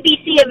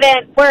ABC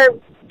event where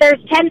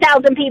there's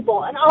 10,000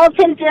 people and all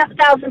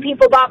 10,000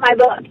 people bought my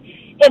book.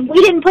 If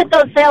we didn't put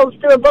those sales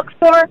through a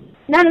bookstore,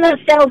 none of those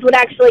sales would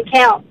actually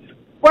count.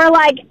 Where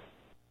like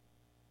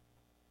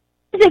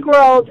music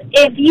world,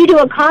 if you do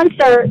a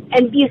concert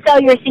and you sell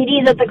your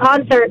CDs at the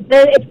concert,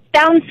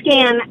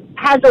 SoundScan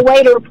has a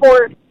way to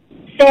report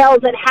sales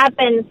that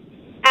happen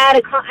at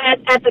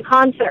the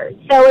concert.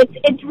 So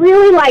it's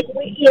really like,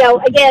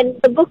 again,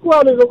 the book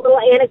world is a little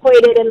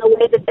antiquated in the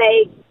way that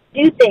they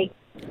do things.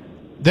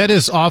 That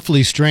is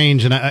awfully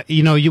strange, and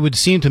you would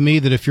seem to me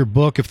that if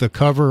the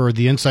cover or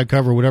the inside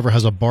cover or whatever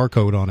has a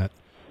barcode on it,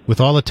 with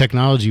all the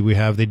technology we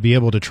have, they'd be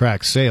able to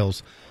track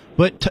sales.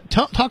 But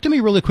talk to me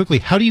really quickly.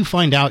 How do you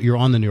find out you're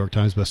on the New York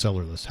Times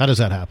bestseller list? How does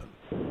that happen?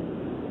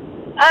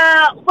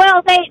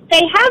 Well, they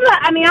have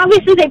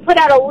obviously they put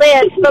out a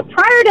list, but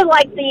prior to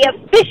like the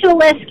official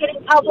list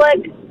getting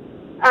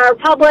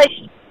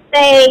published,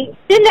 they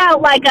send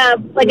out like a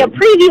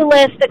preview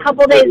list a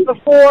couple days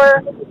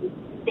before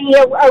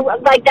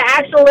the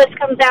actual list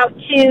comes out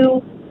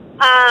to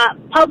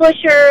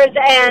publishers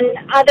and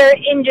other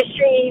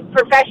industry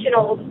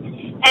professionals.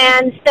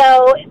 And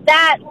so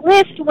that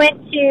list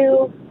went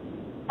to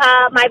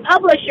my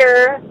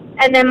publisher,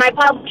 And then my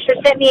publisher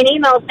sent me an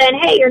email saying,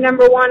 hey, you're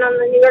number one on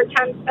the New York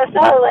Times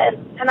bestseller list.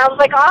 And I was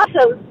like,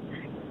 awesome.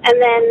 And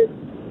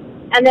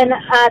then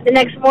the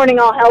next morning,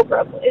 all hell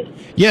broke loose.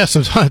 Yeah,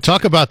 so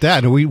talk about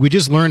that. We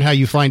just learned how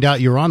you find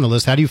out you're on the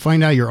list. How do you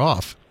find out you're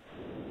off?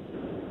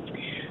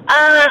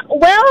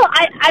 Well,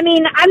 I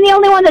mean, I'm the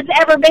only one that's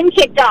ever been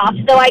kicked off,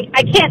 so I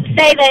can't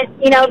say that,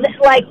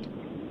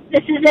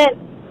 this isn't...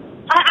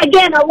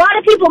 Again, a lot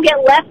of people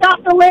get left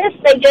off the list.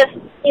 They just,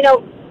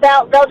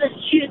 they'll just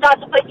choose not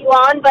to put you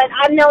on, but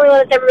I'm the only one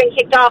that's ever been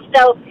kicked off.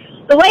 So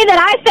the way that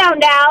I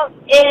found out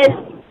is,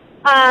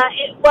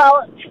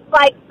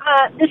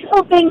 this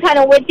whole thing kind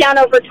of went down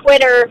over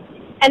Twitter,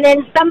 and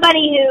then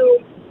somebody who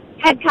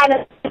had kind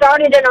of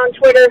started it on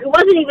Twitter, who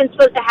wasn't even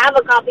supposed to have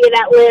a copy of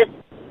that list,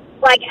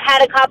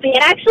 had a copy.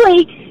 And I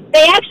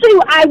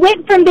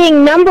went from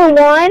being number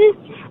one,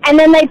 and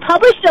then they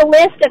published a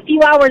list a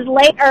few hours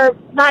later,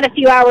 not a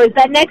few hours,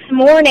 that next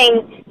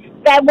morning.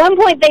 At one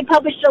point, they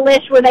published a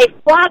list where they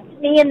flopped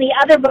me and the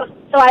other book.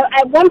 So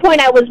at one point,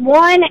 I was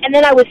one, and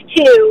then I was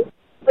two,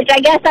 which I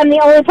guess I'm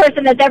the only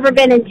person that's ever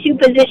been in two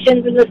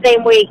positions in the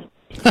same week.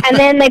 And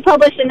then they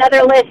published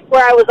another list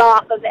where I was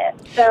off of it.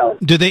 So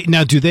do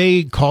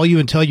they call you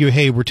and tell you,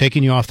 hey, we're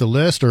taking you off the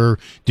list, or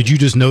did you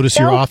just notice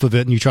you're off of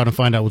it and you try to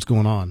find out what's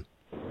going on?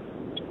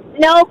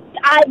 No,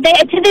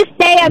 to this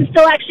day, I'm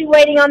still actually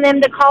waiting on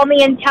them to call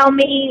me and tell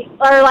me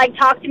or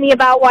talk to me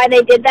about why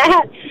they did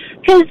that.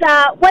 Because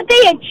what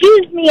they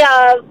accused me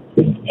of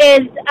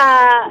is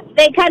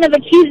they kind of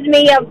accused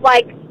me of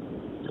bulk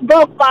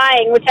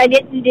buying, which I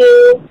didn't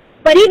do.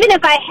 But even if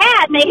I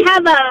had, they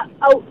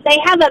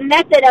have a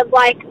method of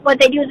what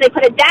they do is they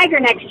put a dagger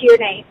next to your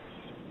name.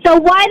 So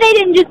why they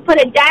didn't just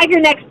put a dagger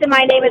next to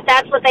my name if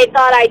that's what they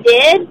thought I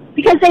did?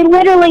 Because they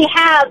literally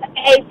have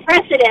a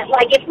precedent.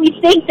 If we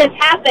think this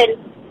happened,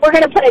 we're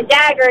going to put a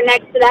dagger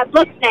next to that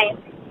book's name.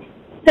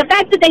 The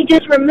fact that they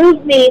just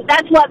removed me,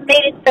 that's what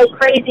made it so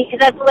crazy, because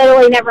that's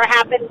literally never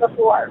happened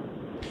before.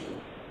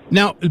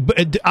 Now,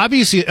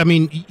 obviously, I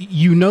mean,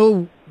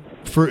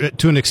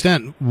 to an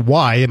extent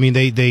why. I mean,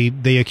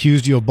 they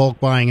accused you of bulk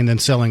buying and then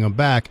selling them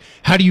back.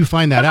 How do you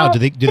find that out? To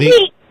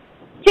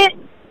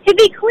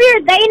be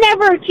clear, they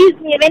never accused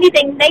me of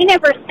anything. They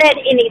never said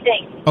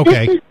anything.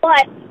 Okay. This is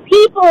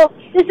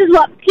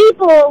what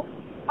people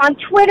on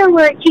Twitter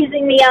were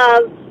accusing me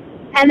of,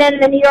 and then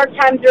the New York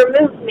Times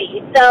removed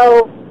me.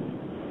 So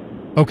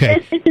okay.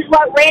 This is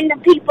what random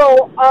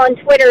people on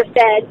Twitter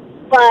said,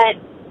 but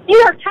New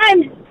York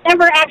Times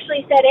never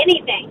actually said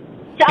anything.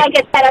 So like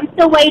I said, I'm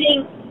still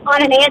waiting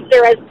on an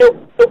answer as to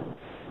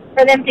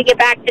for them to get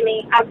back to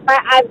me.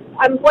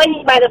 I'm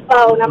waiting by the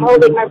phone. I'm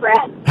holding my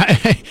breath.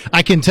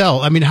 I can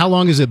tell. I mean, how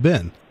long has it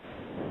been?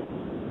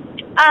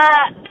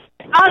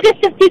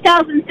 August of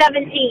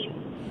 2017.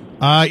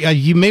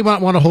 You may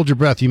not want to hold your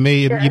breath. You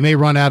may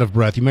run out of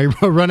breath. You may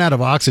run out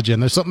of oxygen.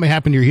 There's something may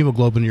happen to your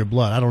hemoglobin in your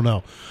blood. I don't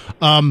know.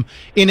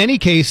 In any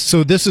case,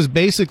 so this is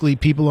basically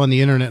people on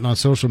the internet and on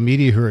social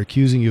media who are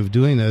accusing you of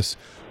doing this.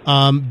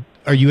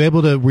 Were you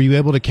able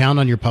to count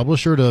on your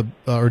publisher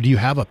or do you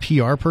have a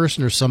PR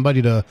person or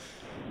somebody to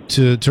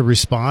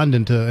respond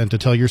and to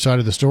tell your side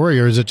of the story,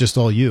 or is it just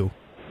all you?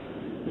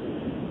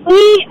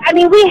 We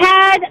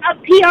had a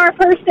PR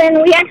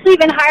person. We actually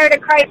even hired a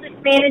crisis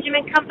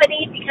management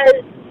company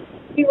because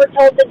we were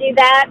told to do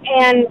that,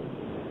 and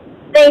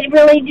they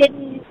really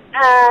didn't.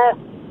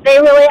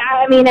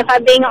 If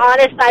I'm being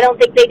honest, I don't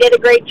think they did a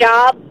great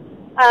job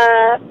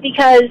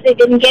because it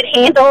didn't get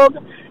handled.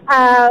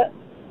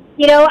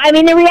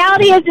 The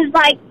reality is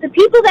the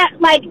people that,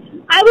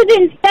 I was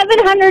in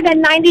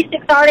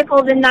 796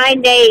 articles in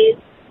 9 days,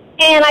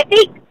 and I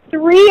think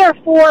 3 or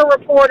 4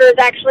 reporters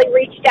actually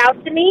reached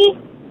out to me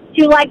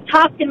to,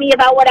 talk to me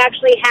about what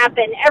actually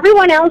happened.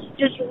 Everyone else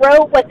just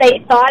wrote what they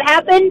thought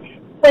happened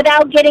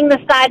without getting the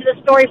side of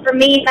the story from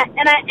me.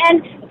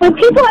 And when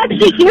people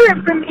actually hear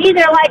it from me,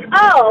 they're like,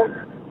 oh,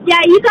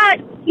 yeah, you got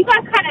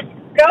kind of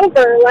screwed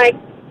over.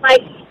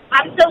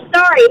 I'm so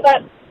sorry,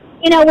 but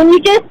it's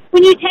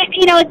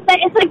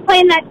like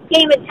playing that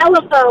game of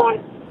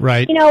telephone.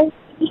 Right. You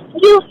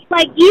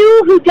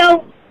who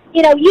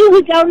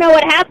don't know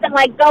what happened,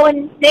 go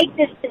and make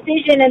this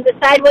decision and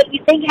decide what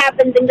you think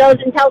happens and goes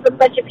and tells a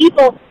bunch of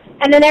people,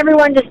 and then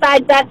everyone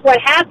decides that's what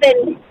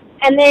happened,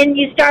 and then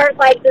you start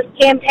this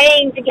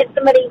campaign to get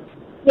somebody,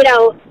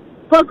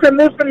 book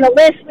removed from the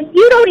list when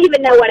you don't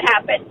even know what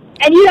happened,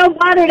 and you don't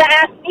bother to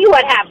ask me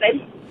what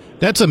happened.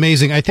 That's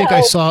amazing. I think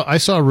I saw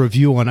a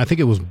review on, I think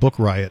it was Book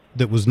Riot,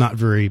 that was not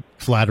very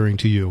flattering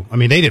to you. I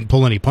mean, they didn't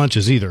pull any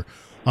punches either.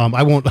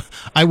 I won't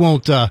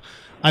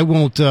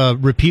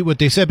repeat what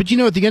they said, but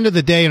at the end of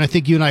the day, and I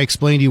think you and I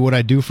explained to you what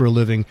I do for a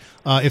living.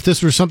 If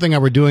this were something I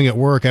were doing at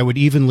work, I would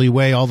evenly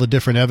weigh all the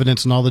different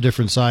evidence and all the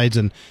different sides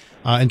and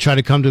try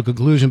to come to a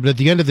conclusion. But at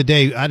the end of the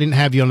day, I didn't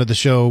have you onto the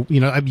show.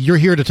 You're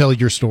here to tell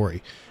your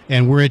story,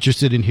 and we're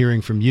interested in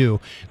hearing from you.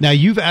 Now,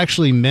 you've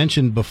actually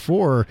mentioned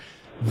before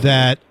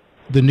that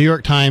the New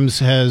York Times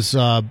has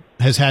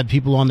had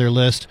people on their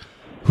list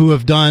who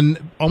have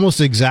done almost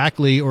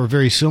exactly or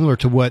very similar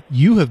to what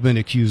you have been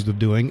accused of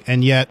doing,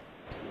 and yet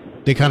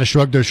they kind of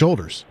shrugged their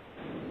shoulders.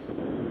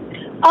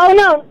 Oh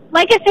no!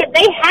 Like I said,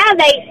 they have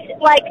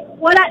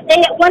what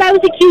I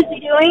was accused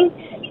of doing.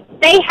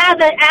 They have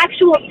an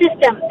actual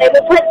system.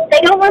 They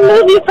don't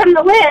remove you from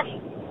the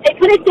list. They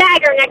put a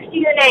dagger next to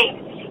your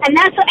name, and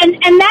that's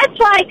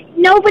like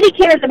nobody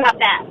cares about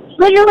that.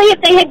 Literally,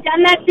 if they had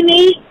done that to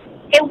me,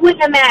 it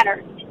wouldn't have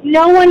mattered.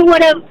 No one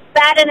would have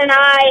batted an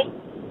eye.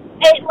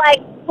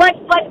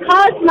 What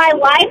caused my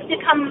life to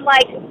come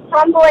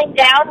crumbling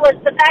down was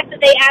the fact that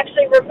they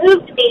actually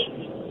removed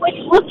me, which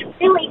looked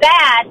really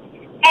bad.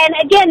 And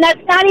again,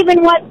 that's not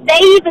even what they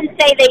even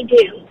say they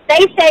do.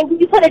 They say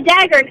we put a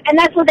dagger, and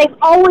that's what they've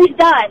always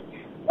done.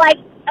 Like,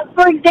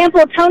 for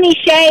example, Tony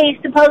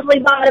Hsieh supposedly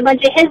bought a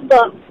bunch of his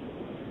books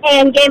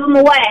and gave them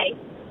away.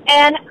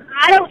 And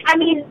I don't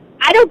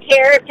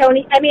care if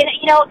Tony.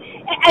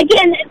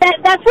 Again,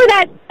 that's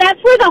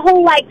where the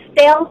whole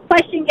sales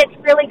question gets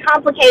really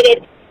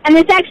complicated. And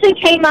this actually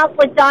came up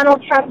with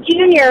Donald Trump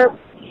Jr.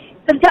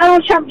 because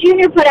Donald Trump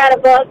Jr. put out a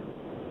book,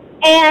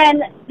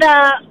 and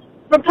the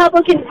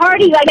Republican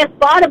Party, I guess,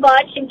 bought a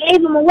bunch and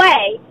gave them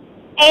away.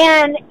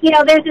 And,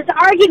 there's this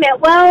argument,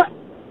 well,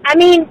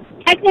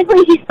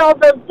 technically he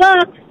sold those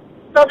books,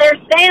 so their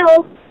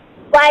sales,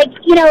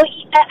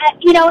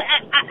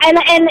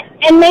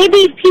 and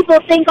maybe people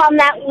think on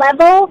that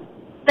level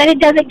that it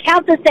doesn't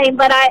count the same,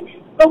 but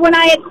when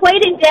I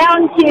equate it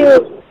down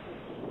to,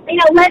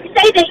 let's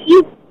say that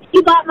you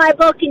bought my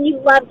book and you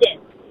loved it,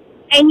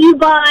 and you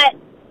bought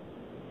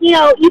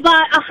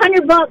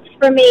 100 books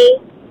for me,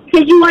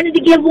 because you wanted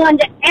to give one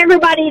to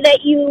everyone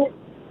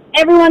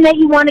that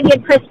you want to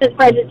give Christmas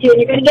presents to,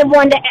 and you're going to give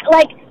one to,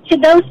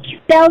 should those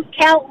sales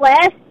count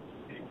less?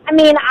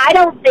 I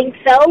don't think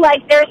so.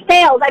 Their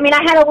sales. I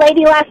had a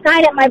lady last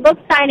night at my book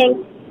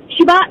signing.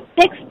 She bought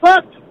 6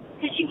 books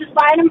because she was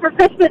buying them for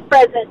Christmas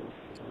presents.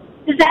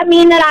 Does that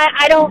mean that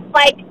I don't,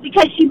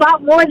 because she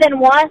bought more than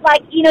one?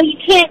 You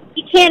can't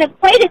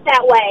equate it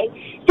that way.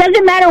 It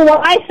doesn't matter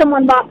why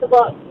someone bought the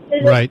book.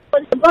 Right.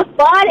 Was the book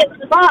bought? It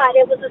was bought.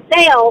 It was a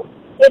sale.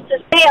 It's a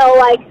sale,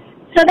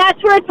 so that's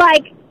where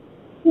it's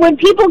when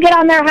people get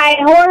on their high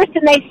horse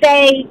and they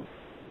say,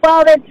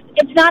 well,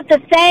 it's not the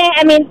same,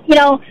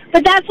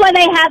 but that's why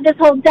they have this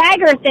whole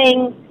dagger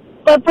thing,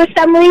 but for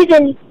some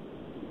reason,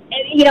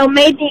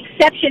 made the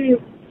exception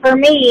for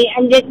me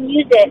and didn't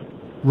use it.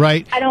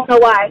 Right. I don't know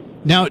why.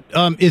 Now,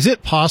 is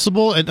it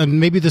possible,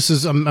 and maybe this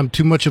is, I'm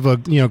too much of a,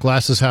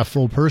 glasses half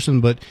full person,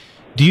 but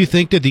do you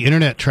think that the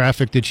internet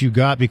traffic that you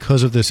got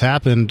because of this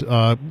happened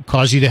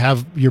caused you to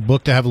have your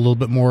book to have a little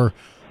bit more,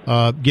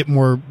 get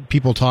more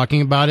people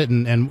talking about it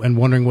and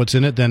wondering what's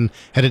in it than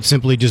had it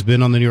simply just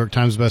been on the New York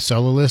Times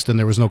bestseller list and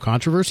there was no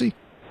controversy?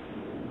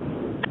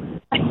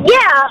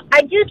 Yeah,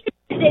 I do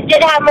think it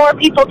did have more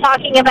people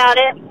talking about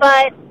it,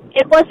 but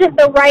it wasn't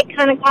the right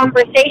kind of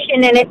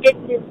conversation, and it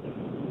didn't.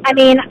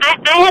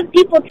 I have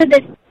people to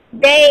this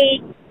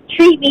day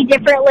treat me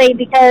differently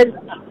because,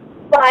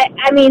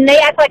 they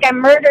act like I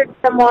murdered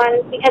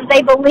someone because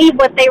they believe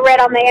what they read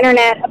on the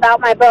internet about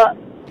my book.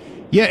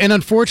 Yeah, and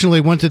unfortunately,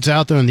 once it's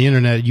out there on the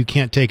internet, you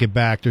can't take it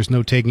back. There's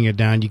no taking it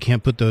down. You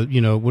can't put the,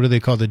 what do they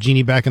call the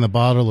genie back in the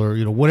bottle, or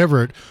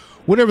whatever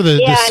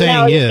the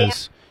saying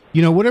is.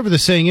 Whatever the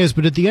saying is.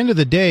 But at the end of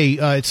the day,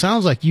 it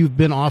sounds like you've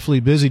been awfully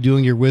busy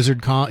doing your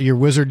wizard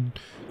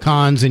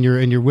cons and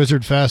your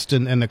Wizard Fest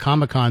and the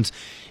Comic Cons.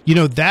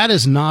 That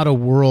is not a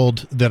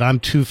world that I'm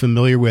too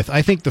familiar with.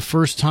 I think the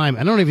first time,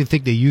 I don't even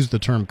think they used the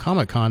term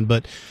Comic Con,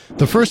 but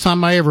the first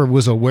time I ever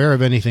was aware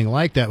of anything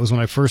like that was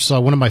when I first saw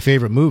one of my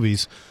favorite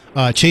movies,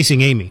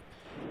 Chasing Amy.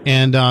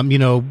 And,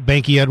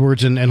 Banky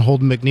Edwards and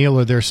Holden McNeil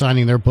are there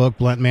signing their book,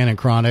 Blunt Man and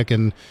Chronic,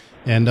 and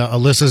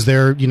Alyssa's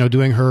there,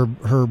 doing her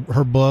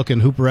book,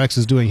 and Hooper X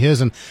is doing his.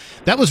 And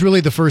that was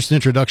really the first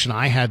introduction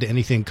I had to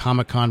anything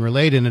Comic-Con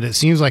related. And it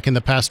seems like in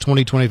the past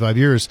 20, 25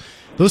 years,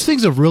 those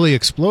things have really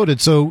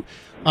exploded. So,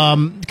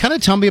 kind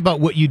of tell me about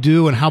what you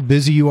do and how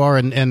busy you are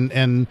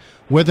and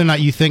whether or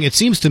not you think, it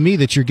seems to me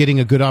that you're getting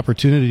a good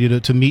opportunity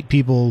to meet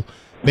people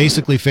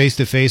basically face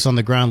to face on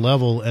the ground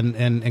level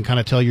and kind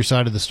of tell your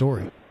side of the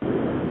story.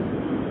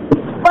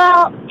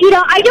 Well,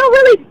 I don't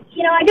really,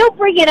 I don't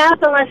bring it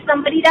up unless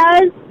somebody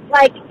does.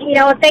 If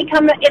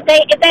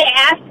they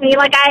ask me,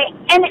 to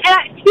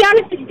be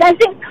honest, it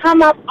doesn't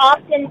come up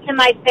often to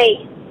my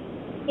face.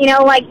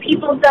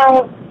 People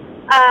don't,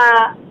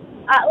 I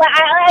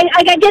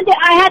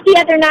had the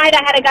other night,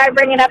 I had a guy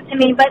bring it up to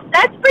me, but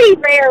that's pretty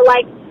rare,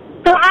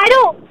 so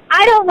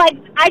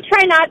I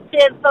try not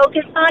to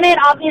focus on it,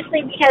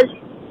 obviously, because,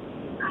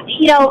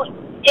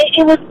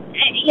 it was,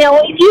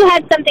 if you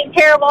had something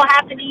terrible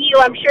happen to you,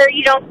 I'm sure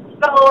you don't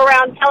go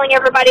around telling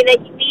everybody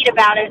that you meet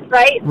about it,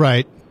 right?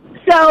 Right.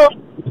 So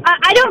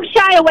I don't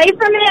shy away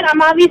from it.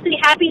 I'm obviously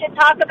happy to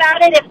talk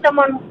about it if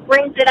someone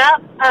brings it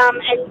up.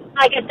 And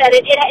like I said,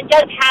 it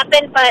does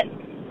happen, but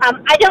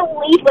I don't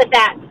lead with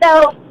that.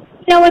 So,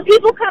 when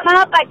people come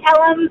up, I tell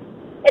them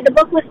that the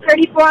book was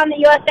 34 on the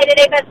USA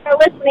Today Best Seller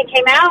list when it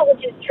came out,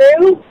 which is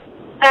true.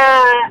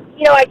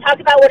 I talk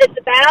about what it's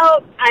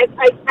about. I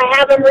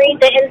have them read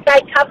the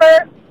inside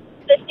cover.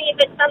 to see if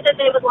it's something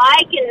they would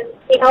like, and,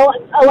 you know,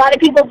 a lot of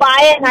people buy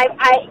it, and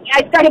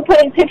I started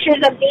putting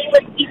pictures of me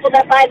with people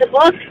that buy the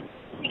book,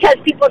 because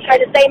people try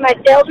to say my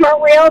sales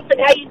weren't real, so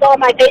now you go on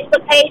my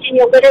Facebook page, and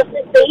you'll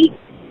literally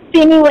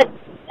see me with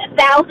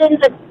thousands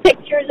of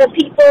pictures of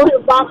people who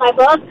bought my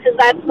book, because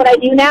that's what I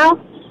do now.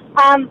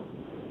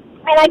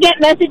 And I get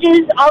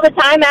messages all the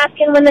time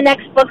asking when the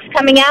next book's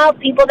coming out,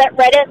 people that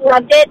read it,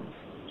 loved it.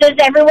 Does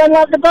everyone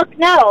love the book?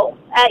 No.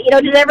 You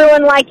know, does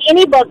everyone like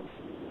any book?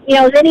 You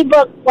know, is any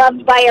book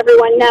loved by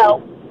everyone?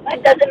 No.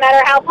 It doesn't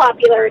matter how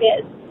popular it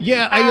is.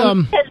 Yeah,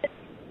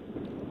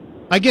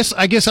 I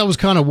guess I was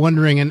kind of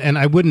wondering, and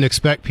I wouldn't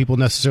expect people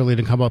necessarily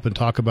to come up and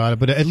talk about it,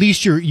 but at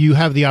least you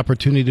have the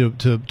opportunity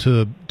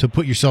to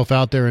put yourself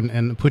out there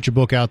and put your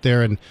book out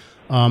there. And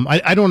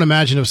I don't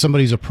imagine if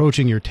somebody's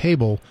approaching your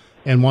table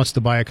and wants to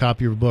buy a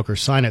copy of your book or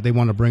sign it, they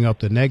want to bring up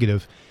the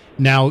negative.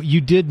 Now,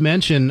 you did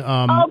mention...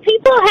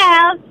 people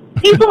have.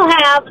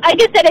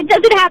 Like I said, it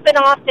doesn't happen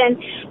often.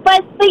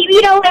 But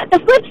you know, at the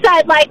flip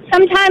side, like,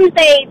 sometimes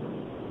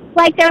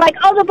they're like,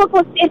 oh, the book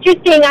looks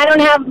interesting. I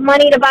don't have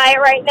money to buy it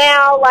right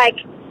now. Like,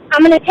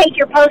 I'm going to take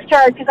your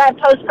postcard because I have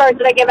postcards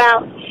that I give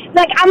out.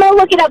 Like, I'm going to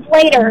look it up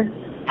later.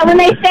 And when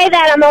they say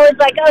that, I'm always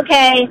like,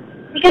 okay.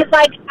 Because,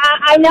 like,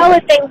 I know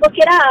if they look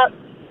it up,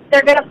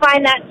 they're going to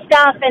find that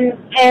stuff and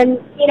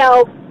you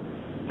know,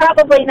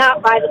 probably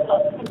not buy the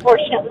book,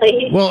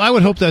 unfortunately. Well, I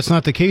would hope that's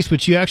not the case,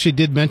 but you actually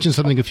did mention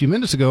something a few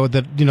minutes ago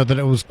that, you know,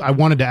 I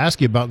wanted to ask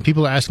you about.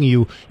 People are asking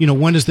you, you know,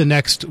 when is the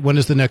next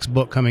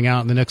book coming out,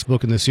 and the next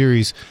book in the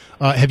series?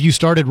 Have you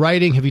started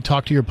writing? Have you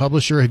talked to your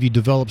publisher? Have you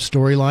developed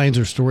storylines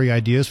or story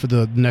ideas for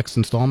the next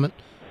installment?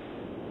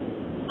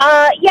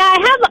 Yeah,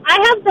 I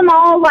have them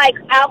all, like,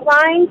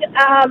 outlined,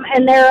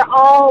 and they're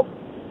all,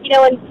 you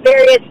know, in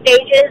various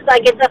stages.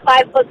 Like, it's a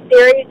 5-book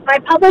series. My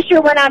publisher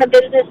went out of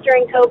business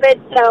during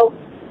COVID, so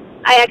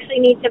I actually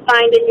need to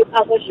find a new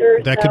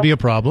publisher. That could be a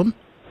problem.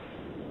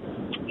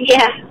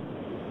 Yeah.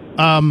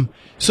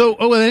 So,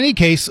 in any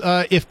case,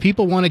 if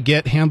people want to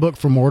get Handbook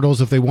for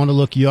Mortals, if they want to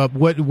look you up,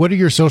 what are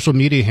your social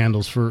media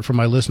handles for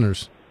my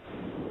listeners?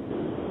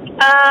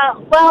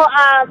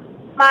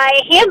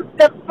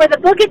 For the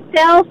book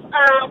itself,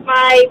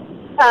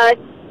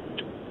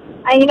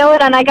 you know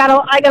what? And I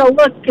gotta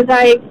look,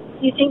 because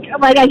you think,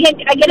 like, I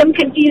get them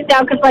confused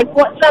now, because, like,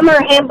 some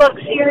are Handbook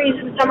series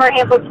and some are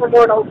Handbook for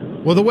Mortals.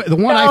 Well, the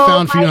one I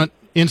found for you on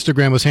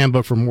Instagram was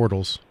Handbook for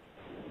Mortals.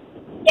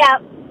 Yeah,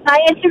 my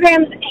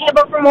Instagram's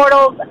Handbook for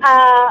Mortals.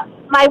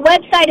 My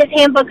website is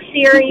Handbook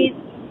Series.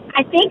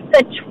 I think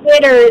the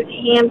Twitter is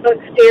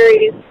Handbook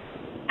Series,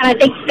 and I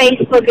think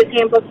Facebook is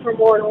Handbook for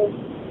Mortals.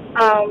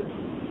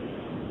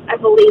 I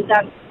believe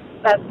that's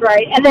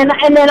right. And then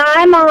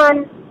I'm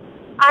on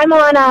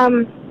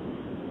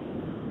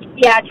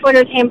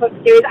Twitter's Handbook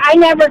Series. I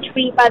never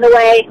tweet, by the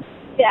way.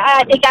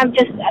 I think I'm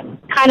just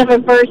kind of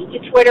averse to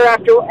Twitter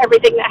after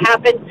everything that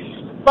happened.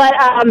 But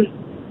I'm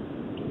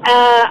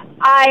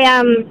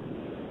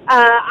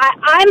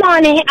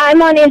on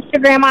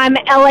Instagram. I'm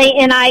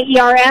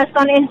LANIERS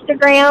on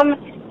Instagram,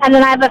 and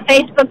then I have a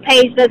Facebook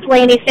page that's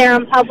Lani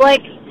Seram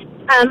Public.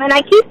 And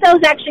I keep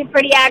those actually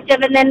pretty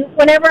active. And then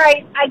whenever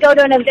I go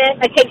to an event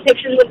and I take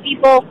pictures with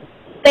people,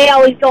 they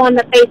always go on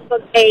the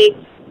Facebook page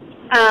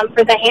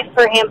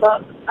for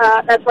Handbook.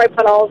 That's where I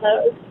put all of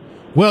those.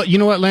 Well, you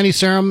know what, Lani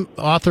Seram,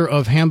 author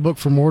of Handbook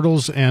for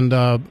Mortals and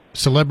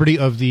celebrity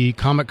of the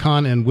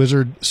Comic-Con and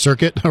Wizard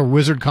Circuit, or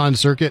WizardCon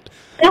Circuit.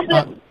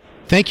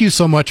 Thank you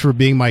so much for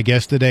being my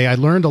guest today. I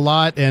learned a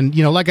lot, and,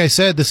 you know, like I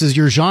said, this is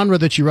your genre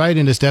that you write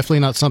in. It's definitely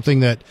not something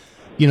that,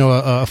 you know,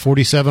 a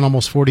 47,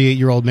 almost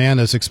 48-year-old man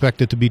is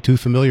expected to be too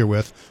familiar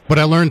with. But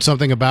I learned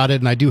something about it,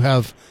 and I do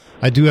have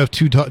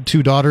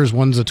two daughters.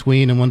 One's a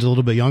tween and one's a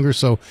little bit younger,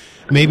 so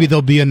maybe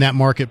they'll be in that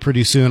market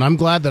pretty soon. I'm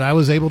glad that I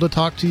was able to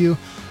talk to you.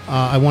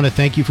 I want to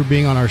thank you for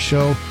being on our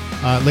show.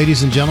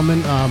 Ladies and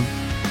gentlemen,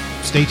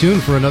 stay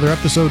tuned for another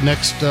episode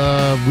next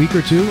week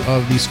or two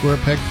of the Square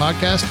Peg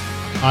Podcast.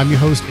 I'm your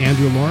host,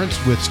 Andrew Lawrence,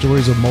 with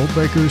stories of mold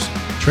breakers,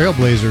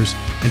 trailblazers,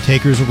 and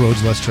takers of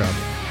roads less traveled.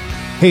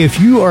 Hey, if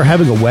you are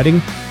having a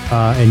wedding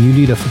and you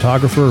need a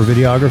photographer or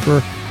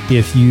videographer,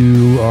 if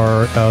you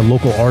are a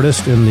local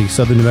artist in the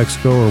southern New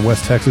Mexico or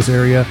West Texas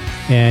area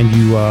and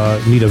you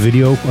need a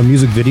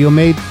music video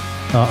made,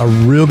 a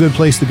real good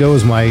place to go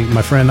is my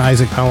friend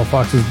Isaac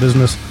Palafox's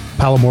business,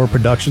 Palomore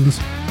Productions.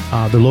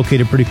 They're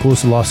located pretty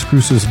close to Las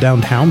Cruces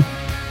downtown.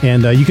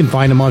 And you can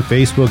find them on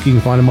Facebook. You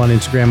can find them on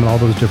Instagram and all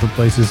those different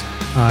places.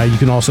 You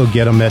can also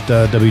get them at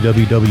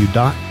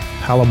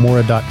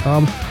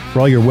www.palomora.com for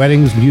all your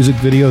weddings, music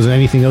videos, and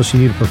anything else you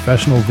need a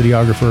professional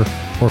videographer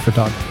or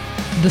photographer.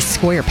 The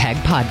Square Peg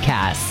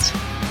Podcast.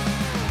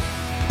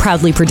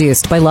 Proudly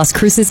produced by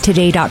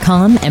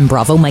LasCrucesToday.com and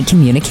Bravo Mike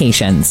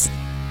Communications.